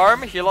gonna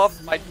farm, heal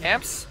off my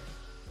camps,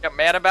 get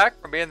mana back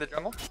from being in the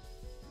jungle.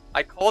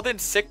 I called in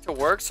sick to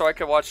work so I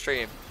could watch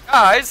stream.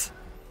 Guys,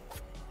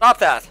 stop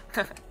that.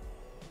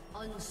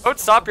 Don't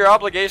stop your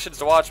obligations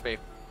to watch me.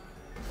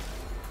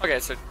 Okay,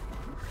 so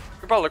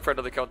we'll probably look for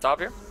another kill on top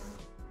here.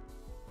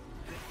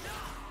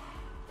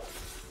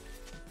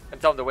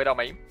 And tell him to wait on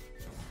my E.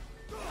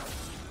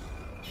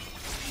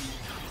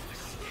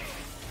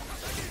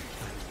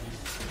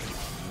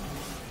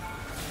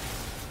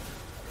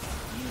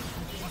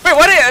 Wait,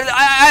 what?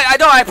 I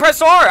know, I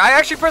pressed R. I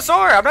actually pressed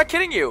R. I'm not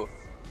kidding you.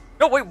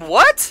 No, wait,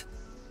 what?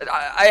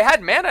 I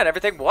had mana and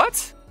everything.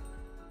 What?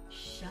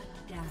 Shut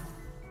down.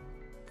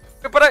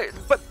 But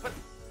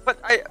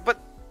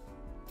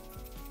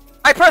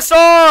I pressed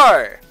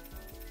R.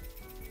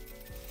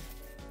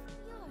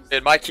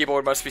 Dude, my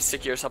keyboard must be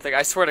sticky or something.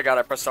 I swear to God,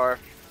 I pressed R.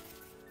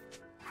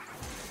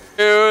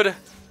 Dude.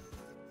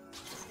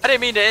 I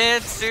didn't mean to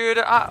end, dude.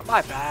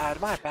 My bad,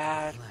 my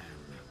bad.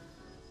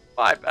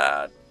 My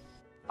bad.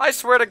 I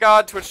swear to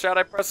God, Twitch chat,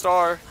 I pressed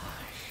R.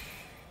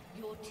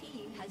 Your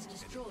team has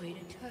destroyed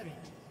a turret.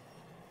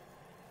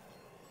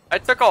 I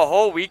took a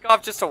whole week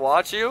off just to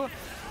watch you?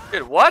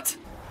 Dude, what?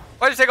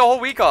 Why'd you take a whole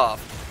week off?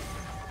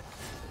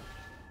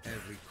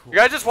 You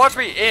guys just watch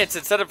me int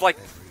instead of like...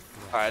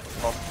 Alright,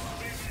 well.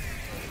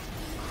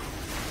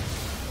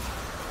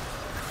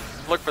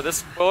 Look for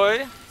this boy.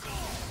 You're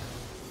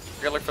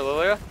gonna look for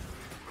Lilia?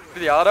 For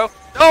the auto?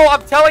 No,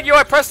 I'm telling you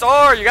I pressed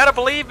R! You gotta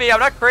believe me, I'm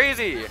not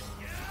crazy!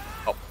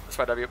 Oh, that's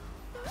my W.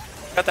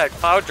 Got that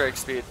Cloud Drake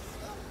speed.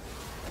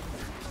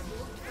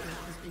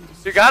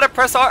 You gotta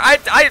press R.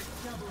 I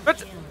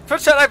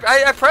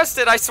pressed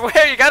it, I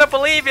swear, you gotta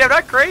believe me, I'm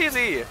not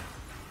crazy!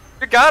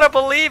 You gotta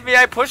believe me,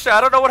 I pushed it,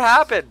 I don't know what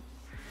happened.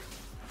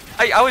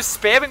 I was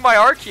spamming my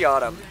R key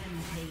on him.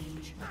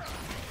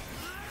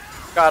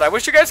 God, I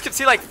wish you guys could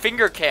see like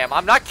finger cam.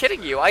 I'm not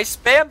kidding you. I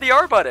spammed the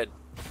R button.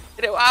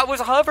 I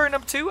was hovering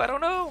him too. I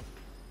don't know.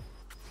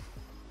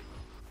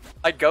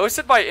 I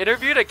ghosted my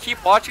interview to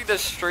keep watching the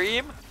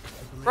stream?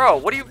 Bro,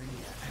 what do you...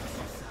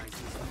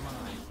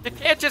 You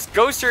can't just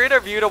ghost your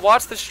interview to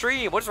watch the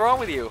stream. What's wrong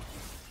with you?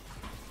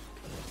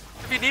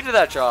 If you needed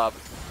that job.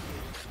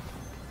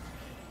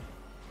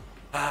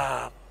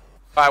 Alright,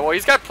 well,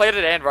 he's got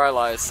plated and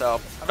rivalized,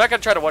 so I'm not going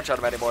to try to one-shot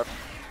him anymore.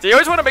 So you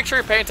always want to make sure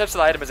you're paying attention to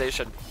the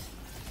itemization.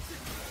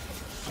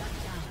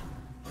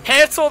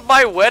 Canceled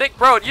my wedding?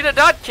 Bro, you did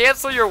not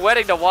cancel your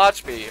wedding to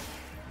watch me.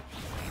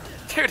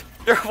 Dude,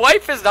 your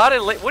wife is not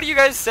in labor. What are you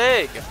guys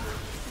saying?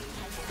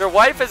 Your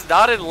wife is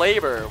not in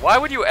labor. Why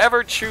would you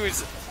ever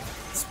choose...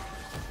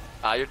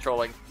 Ah, you're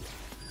trolling.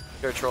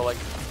 You're trolling.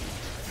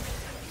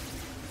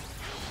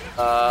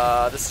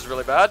 This is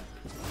really bad.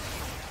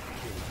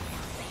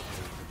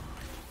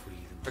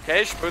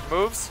 Okay, smooth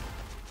moves.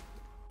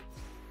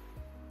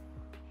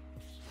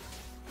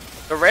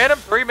 The random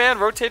 3-man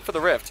rotate for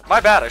the rift.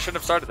 My bad, I shouldn't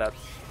have started that.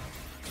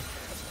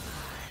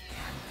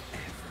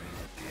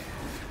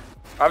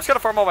 I'm just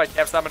gonna farm all my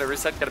camps, now I'm gonna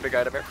reset, get a big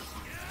item here.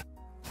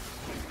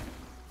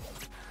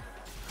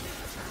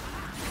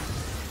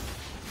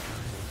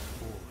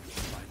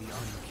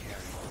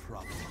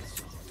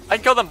 I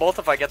can kill them both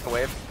if I get the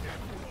wave.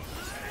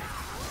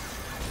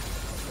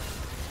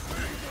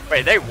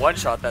 Wait, they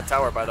one-shot that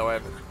tower, by the way.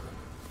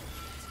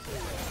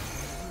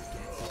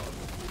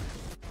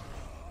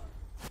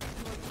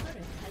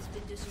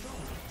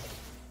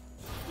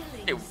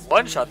 They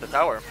one-shot the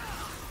tower.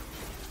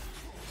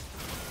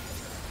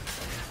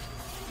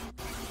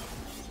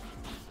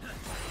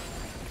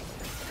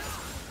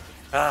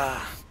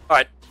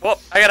 Alright. Well,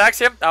 I got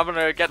Axiom. I'm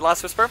gonna get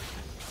Last Whisper.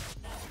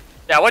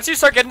 Yeah, once you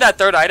start getting that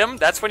third item,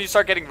 that's when you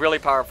start getting really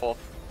powerful.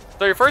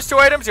 So your first 2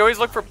 items, you always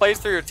look for plays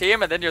through your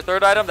team, and then your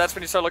third item, that's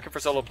when you start looking for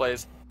solo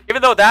plays.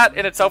 Even though that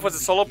in itself was a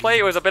solo play,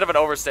 it was a bit of an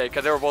overstay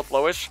because they were both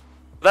lowish.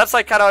 But that's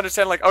like kind of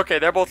understanding, like, okay,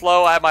 they're both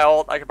low, I have my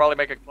ult, I can probably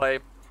make a play.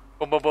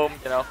 Boom, boom, boom,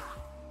 you know.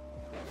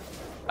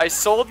 I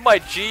sold my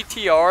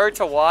GTR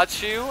to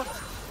watch you?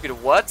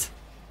 Dude, what?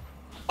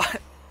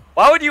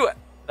 Why would you...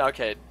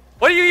 Okay.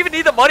 What do you even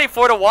need the money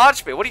for to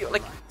watch me? What do you,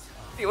 like...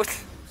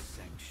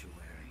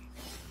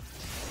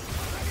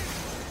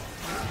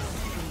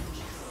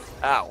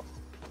 Ow.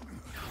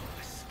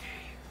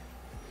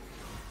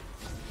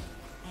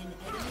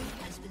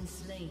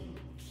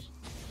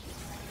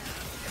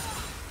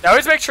 Now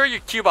always make sure you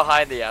Q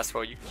behind the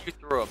Aspo. You Q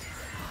through him.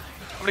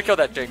 I'm gonna kill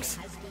that Jinx.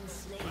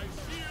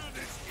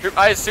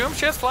 I assume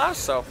she has flash,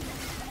 so...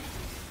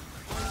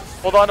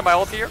 Hold on to my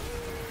ulti here.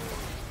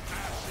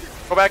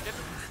 Go back in.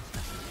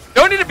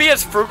 You don't need to be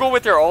as frugal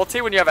with your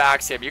ulti when you have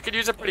Axiom. You can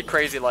use it pretty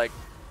crazy like.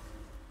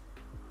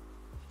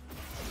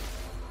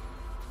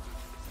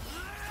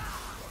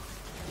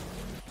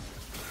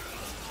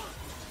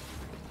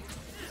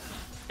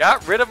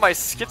 Got rid of my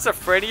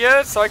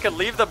schizophrenia so I could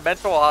leave the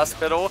mental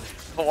hospital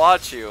to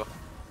watch you.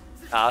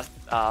 Ah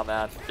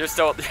man. You're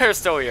still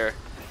here.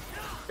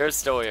 You're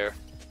still here.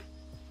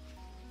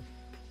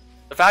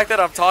 The fact that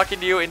I'm talking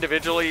to you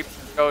individually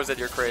shows that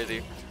you're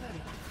crazy.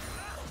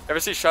 Ever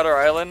see Shutter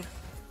Island?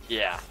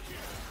 Yeah.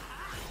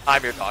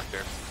 I'm your doctor.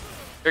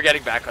 You're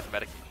getting back on the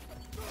medic.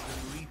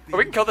 But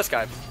we can kill this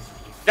guy.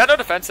 He got no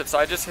defensive, so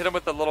I just hit him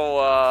with a little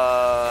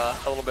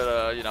bit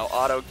of, you know,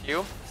 auto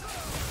Q.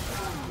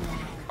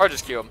 Or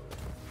just Q him.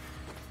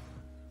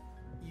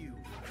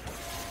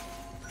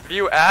 If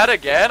you add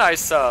again, I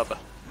sub.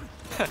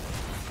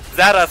 Is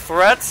that a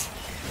threat?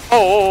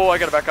 Oh, I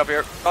gotta back up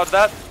here. Dodge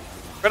that.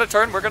 We're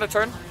gonna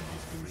turn.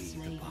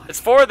 It's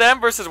 4 of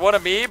them versus 1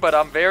 of me, but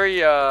I'm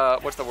very,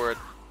 what's the word?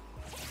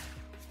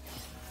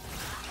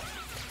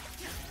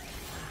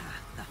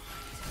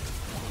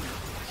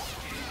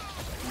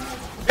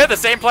 You had the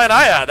same plan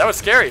I had. That was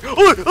scary.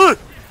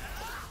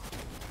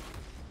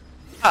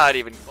 Not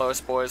even close,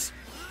 boys.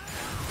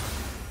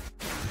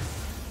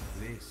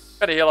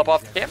 Gotta heal up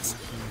off the camps.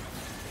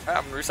 Alright,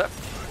 I'm gonna reset.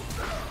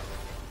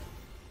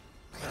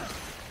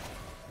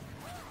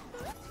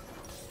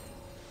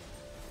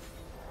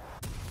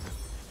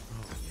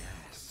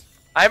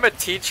 I'm a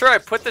teacher. I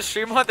put the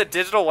stream on the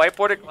digital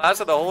whiteboard in class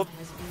so the whole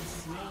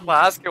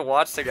class can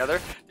watch together.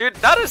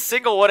 Dude, not a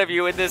single one of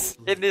you in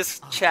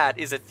this chat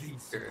is a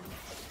teacher.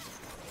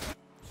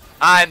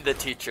 I'm the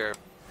teacher.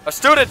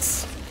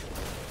 Students!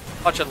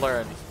 Watch and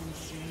learn.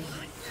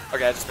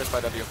 Okay, I just missed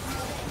my W.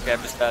 Okay,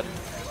 I'm just dead.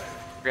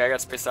 Okay, I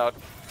got spaced out.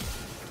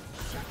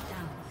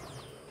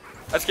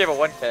 I just gave a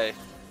 1k.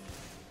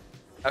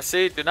 Now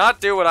see, do not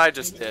do what I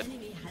just did.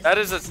 That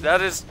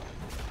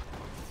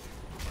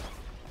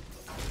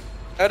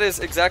is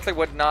exactly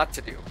what not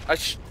to do. I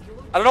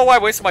don't know why I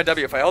wasted my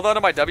W. If I held on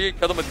to my W,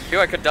 killed him with Q,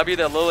 I could W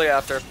the Lily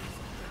after.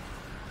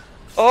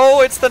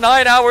 Oh, it's the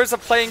 9 hours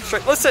of playing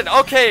straight. Listen,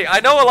 okay, I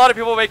know a lot of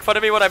people make fun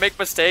of me when I make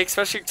mistakes,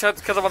 especially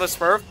because I'm on a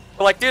Smurf.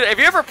 But like, dude, have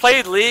you ever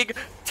played League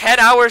 10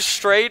 hours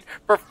straight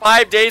for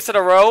 5 days in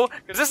a row?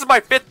 Because this is my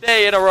 5th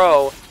day in a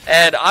row,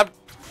 and I'm...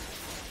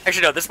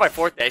 Actually, no, this is my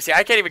 4th day. See,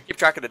 I can't even keep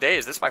track of the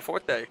days. This is my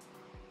 4th day.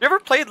 You ever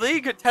played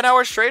League 10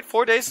 hours straight,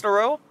 4 days in a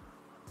row?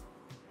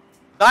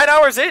 9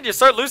 hours in, you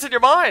start losing your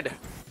mind.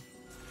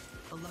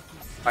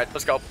 Alright,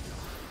 let's go.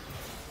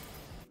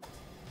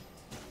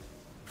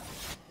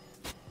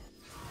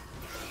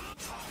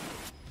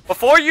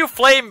 Before you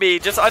flame me,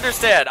 just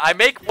understand, I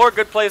make more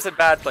good plays than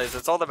bad plays.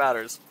 That's all that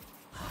matters.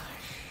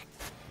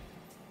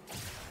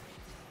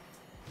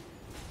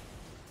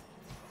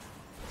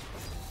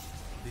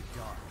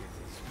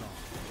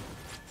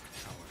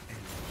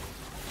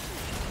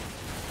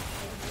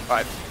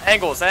 Alright,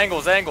 angles,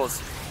 angles,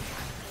 angles.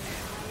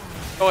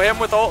 Go him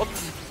with ult.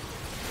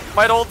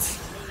 Might ult.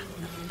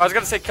 I was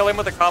gonna say kill him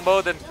with a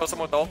combo, then kill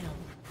someone with ult.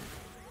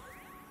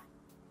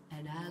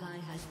 An ally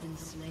has been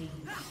slain.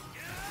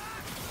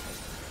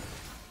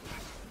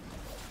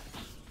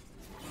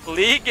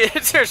 League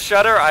into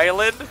Shutter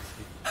Island?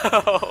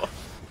 Oh.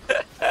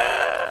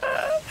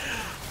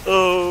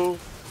 Oh.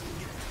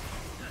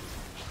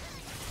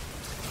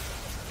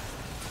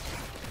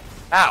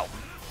 Ow.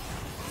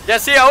 Yeah,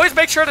 see, I always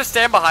make sure to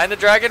stand behind the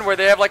dragon where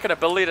they have like an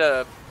ability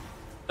to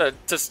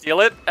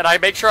steal it, and I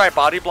make sure I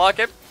body block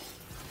it.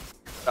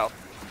 So,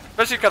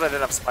 especially because I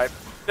didn't have smite.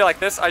 I feel like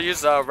this, I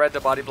use red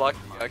to body block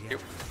Q.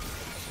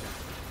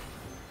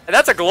 And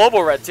that's a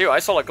global red too. I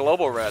saw a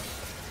global red.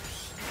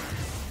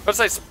 Once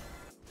I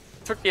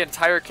took the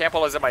entire camp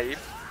while I was in my E.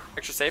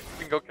 Extra safe.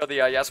 We can go kill the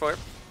Yasuo here.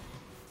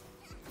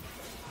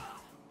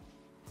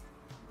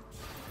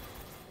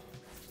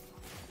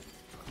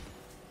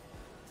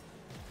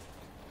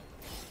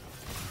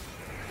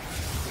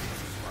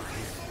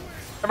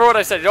 Remember what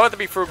I said, you don't have to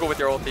be frugal with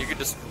your ulti, you can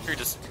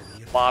just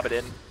lob it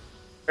in.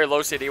 Very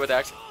low CD with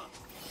axe.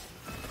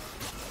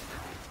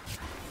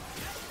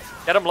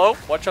 Get him low,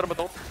 one shot him with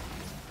ult.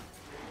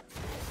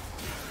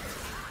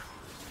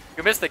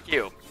 You missed the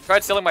Q. You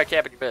tried stealing my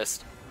camp and you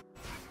missed.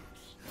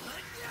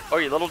 Oh,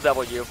 you little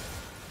devil, you.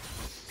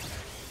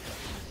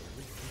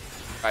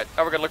 Alright,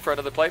 now we're gonna look for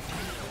another play.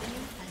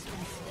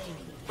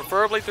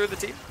 Preferably through the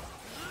team.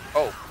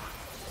 Oh.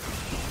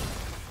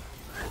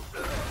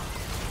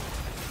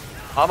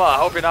 Mama, I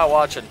hope you're not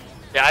watching.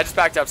 Yeah, I just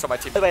backed up so my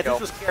team By the way, can go.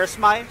 this was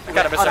Karasmai. I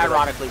gotta miss it.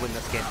 Unironically win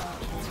this game.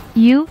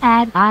 You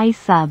add I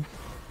sub.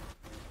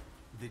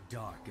 The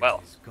dark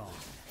Well. is gone. Our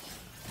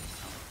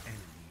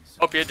enemies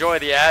Hope you enjoy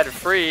the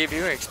ad-free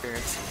viewing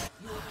experience.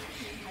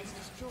 Has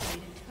destroyed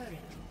a turret.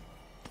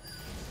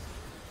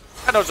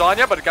 Got no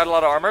Zanya, but it got a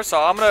lot of armor, so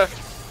I'm gonna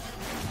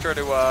try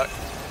to,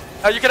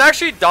 Now you can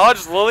actually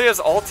dodge Lilia's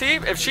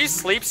ulti. If she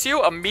sleeps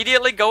you,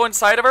 immediately go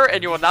inside of her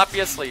and you will not be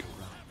asleep.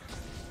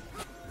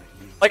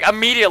 Like,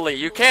 immediately.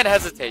 You can't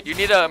hesitate. You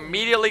need to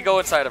immediately go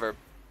inside of her.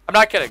 I'm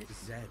not kidding.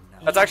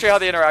 That's actually how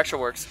the interaction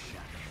works.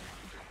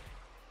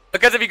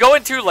 Because if you go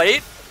in too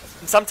late,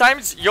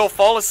 sometimes you'll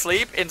fall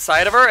asleep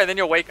inside of her and then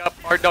you'll wake up,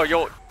 or no,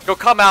 you'll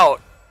come out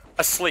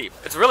asleep.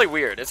 It's really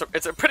weird. It's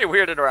a pretty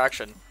weird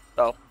interaction.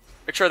 So,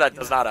 make sure that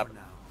does not happen.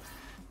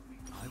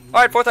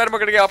 Alright, fourth item, we're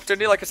gonna get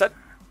opportunity, like I said.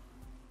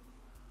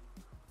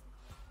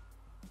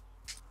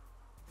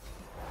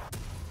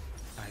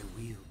 I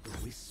wield the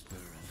whisper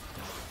of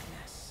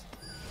darkness.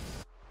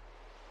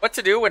 What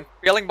to do when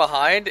feeling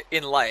behind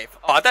in life?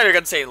 Oh, I thought you were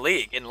gonna say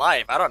league. In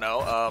life, I don't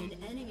know. An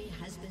enemy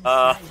has been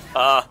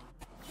slain.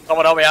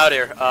 Someone help me out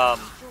here. Destroyed a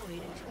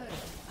turret.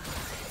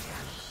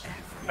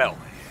 Well,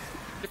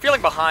 if you're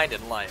feeling behind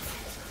in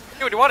life,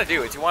 what you want to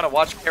do is you want to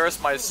watch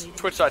Karasmai's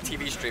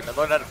Twitch.tv stream and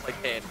learn how to play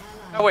Kayn.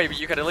 That way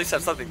you can at least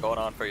have something going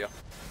on for you.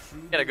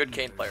 Get a good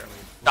Kayn player.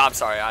 No, I'm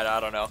sorry, I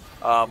don't know.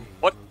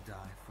 What?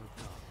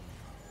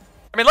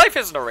 I mean, life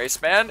isn't a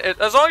race, man.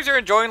 As long as you're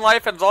enjoying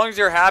life, and as long as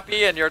you're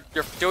happy, and you're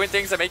doing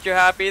things that make you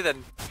happy,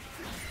 then,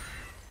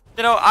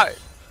 you know, I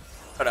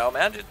don't know,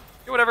 man. Just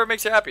do whatever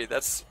makes you happy.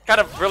 That's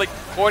kind of really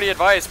corny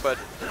advice, but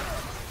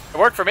it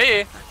worked for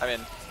me. I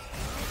mean,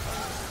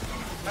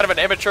 kind of an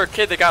immature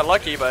kid that got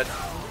lucky, but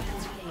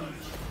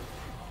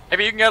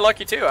maybe you can get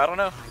lucky too. I don't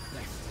know.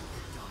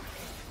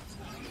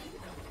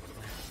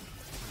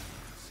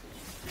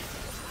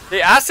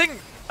 The asking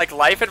like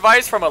life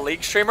advice from a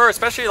League streamer,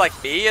 especially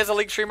like me as a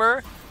League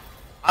streamer,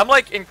 I'm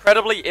like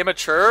incredibly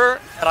immature,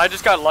 and I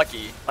just got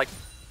lucky. Like,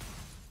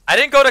 I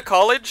didn't go to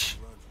college.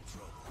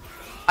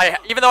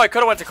 Even though I could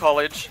have went to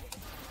college,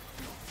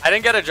 I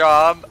didn't get a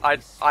job.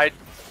 I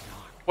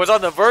was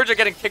on the verge of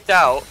getting kicked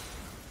out,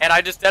 and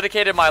I just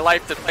dedicated my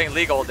life to playing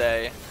League all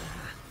day,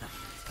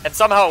 and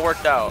somehow it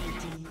worked out.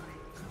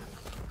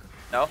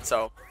 No,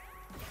 so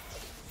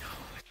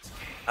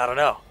I don't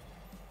know.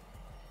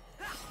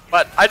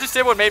 But I just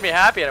did what made me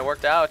happy and it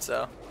worked out,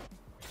 so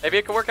maybe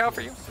it could work out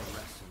for you.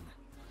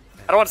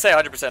 I don't want to say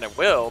 100% it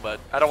will, but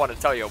I don't want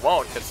to tell you it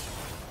won't, because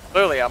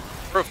clearly I'm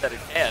proof that it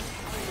can.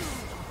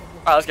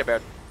 Alright, let's get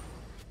Baird.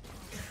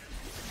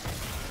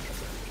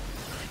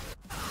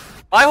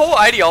 My whole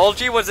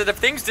ideology was that if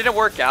things didn't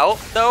work out,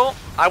 though,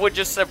 I would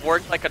just have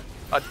worked like a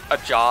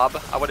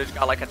job. I would have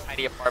got like a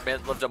tiny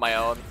apartment, lived on my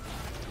own,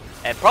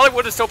 and probably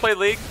would have still played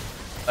League.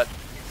 But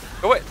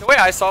the way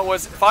I saw it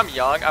was, if I'm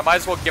young, I might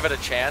as well give it a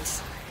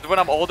chance. When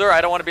I'm older,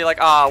 I don't want to be like,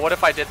 what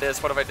if I did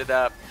this? What if I did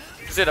that?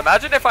 Because dude,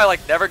 imagine if I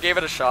like never gave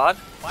it a shot.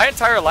 My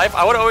entire life,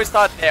 I would have always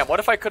thought, damn, what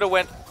if I could have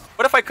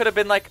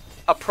been like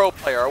a pro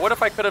player? Or what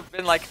if I could have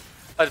been like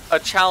a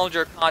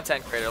challenger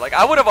content creator? Like,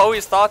 I would have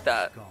always thought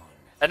that.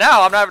 And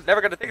now I'm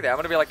never gonna think that. I'm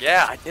gonna be like,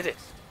 yeah, I did it.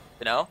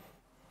 You know?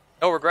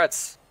 No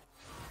regrets.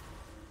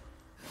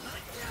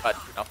 But,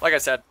 you know, like I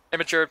said,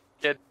 immature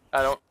kid.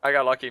 I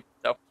got lucky,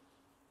 so.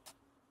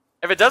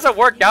 If it doesn't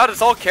work out,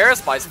 it's all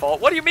Karasmai's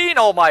fault. What do you mean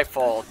all my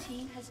fault?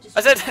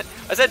 I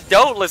said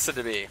don't listen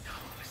to me.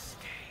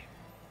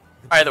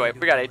 Alright, either way,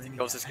 we got 18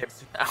 kills this game.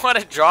 I want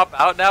to drop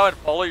out now and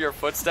follow your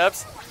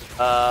footsteps.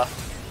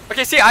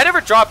 Okay, see, I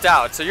never dropped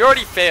out, so you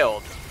already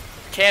failed.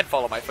 You can't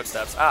follow my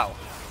footsteps. Ow.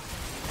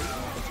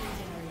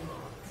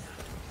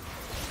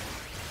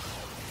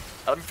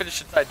 Let me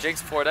finish inside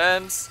Jinx before it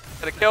ends.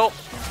 Get a kill.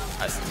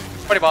 Nice.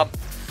 20 bomb.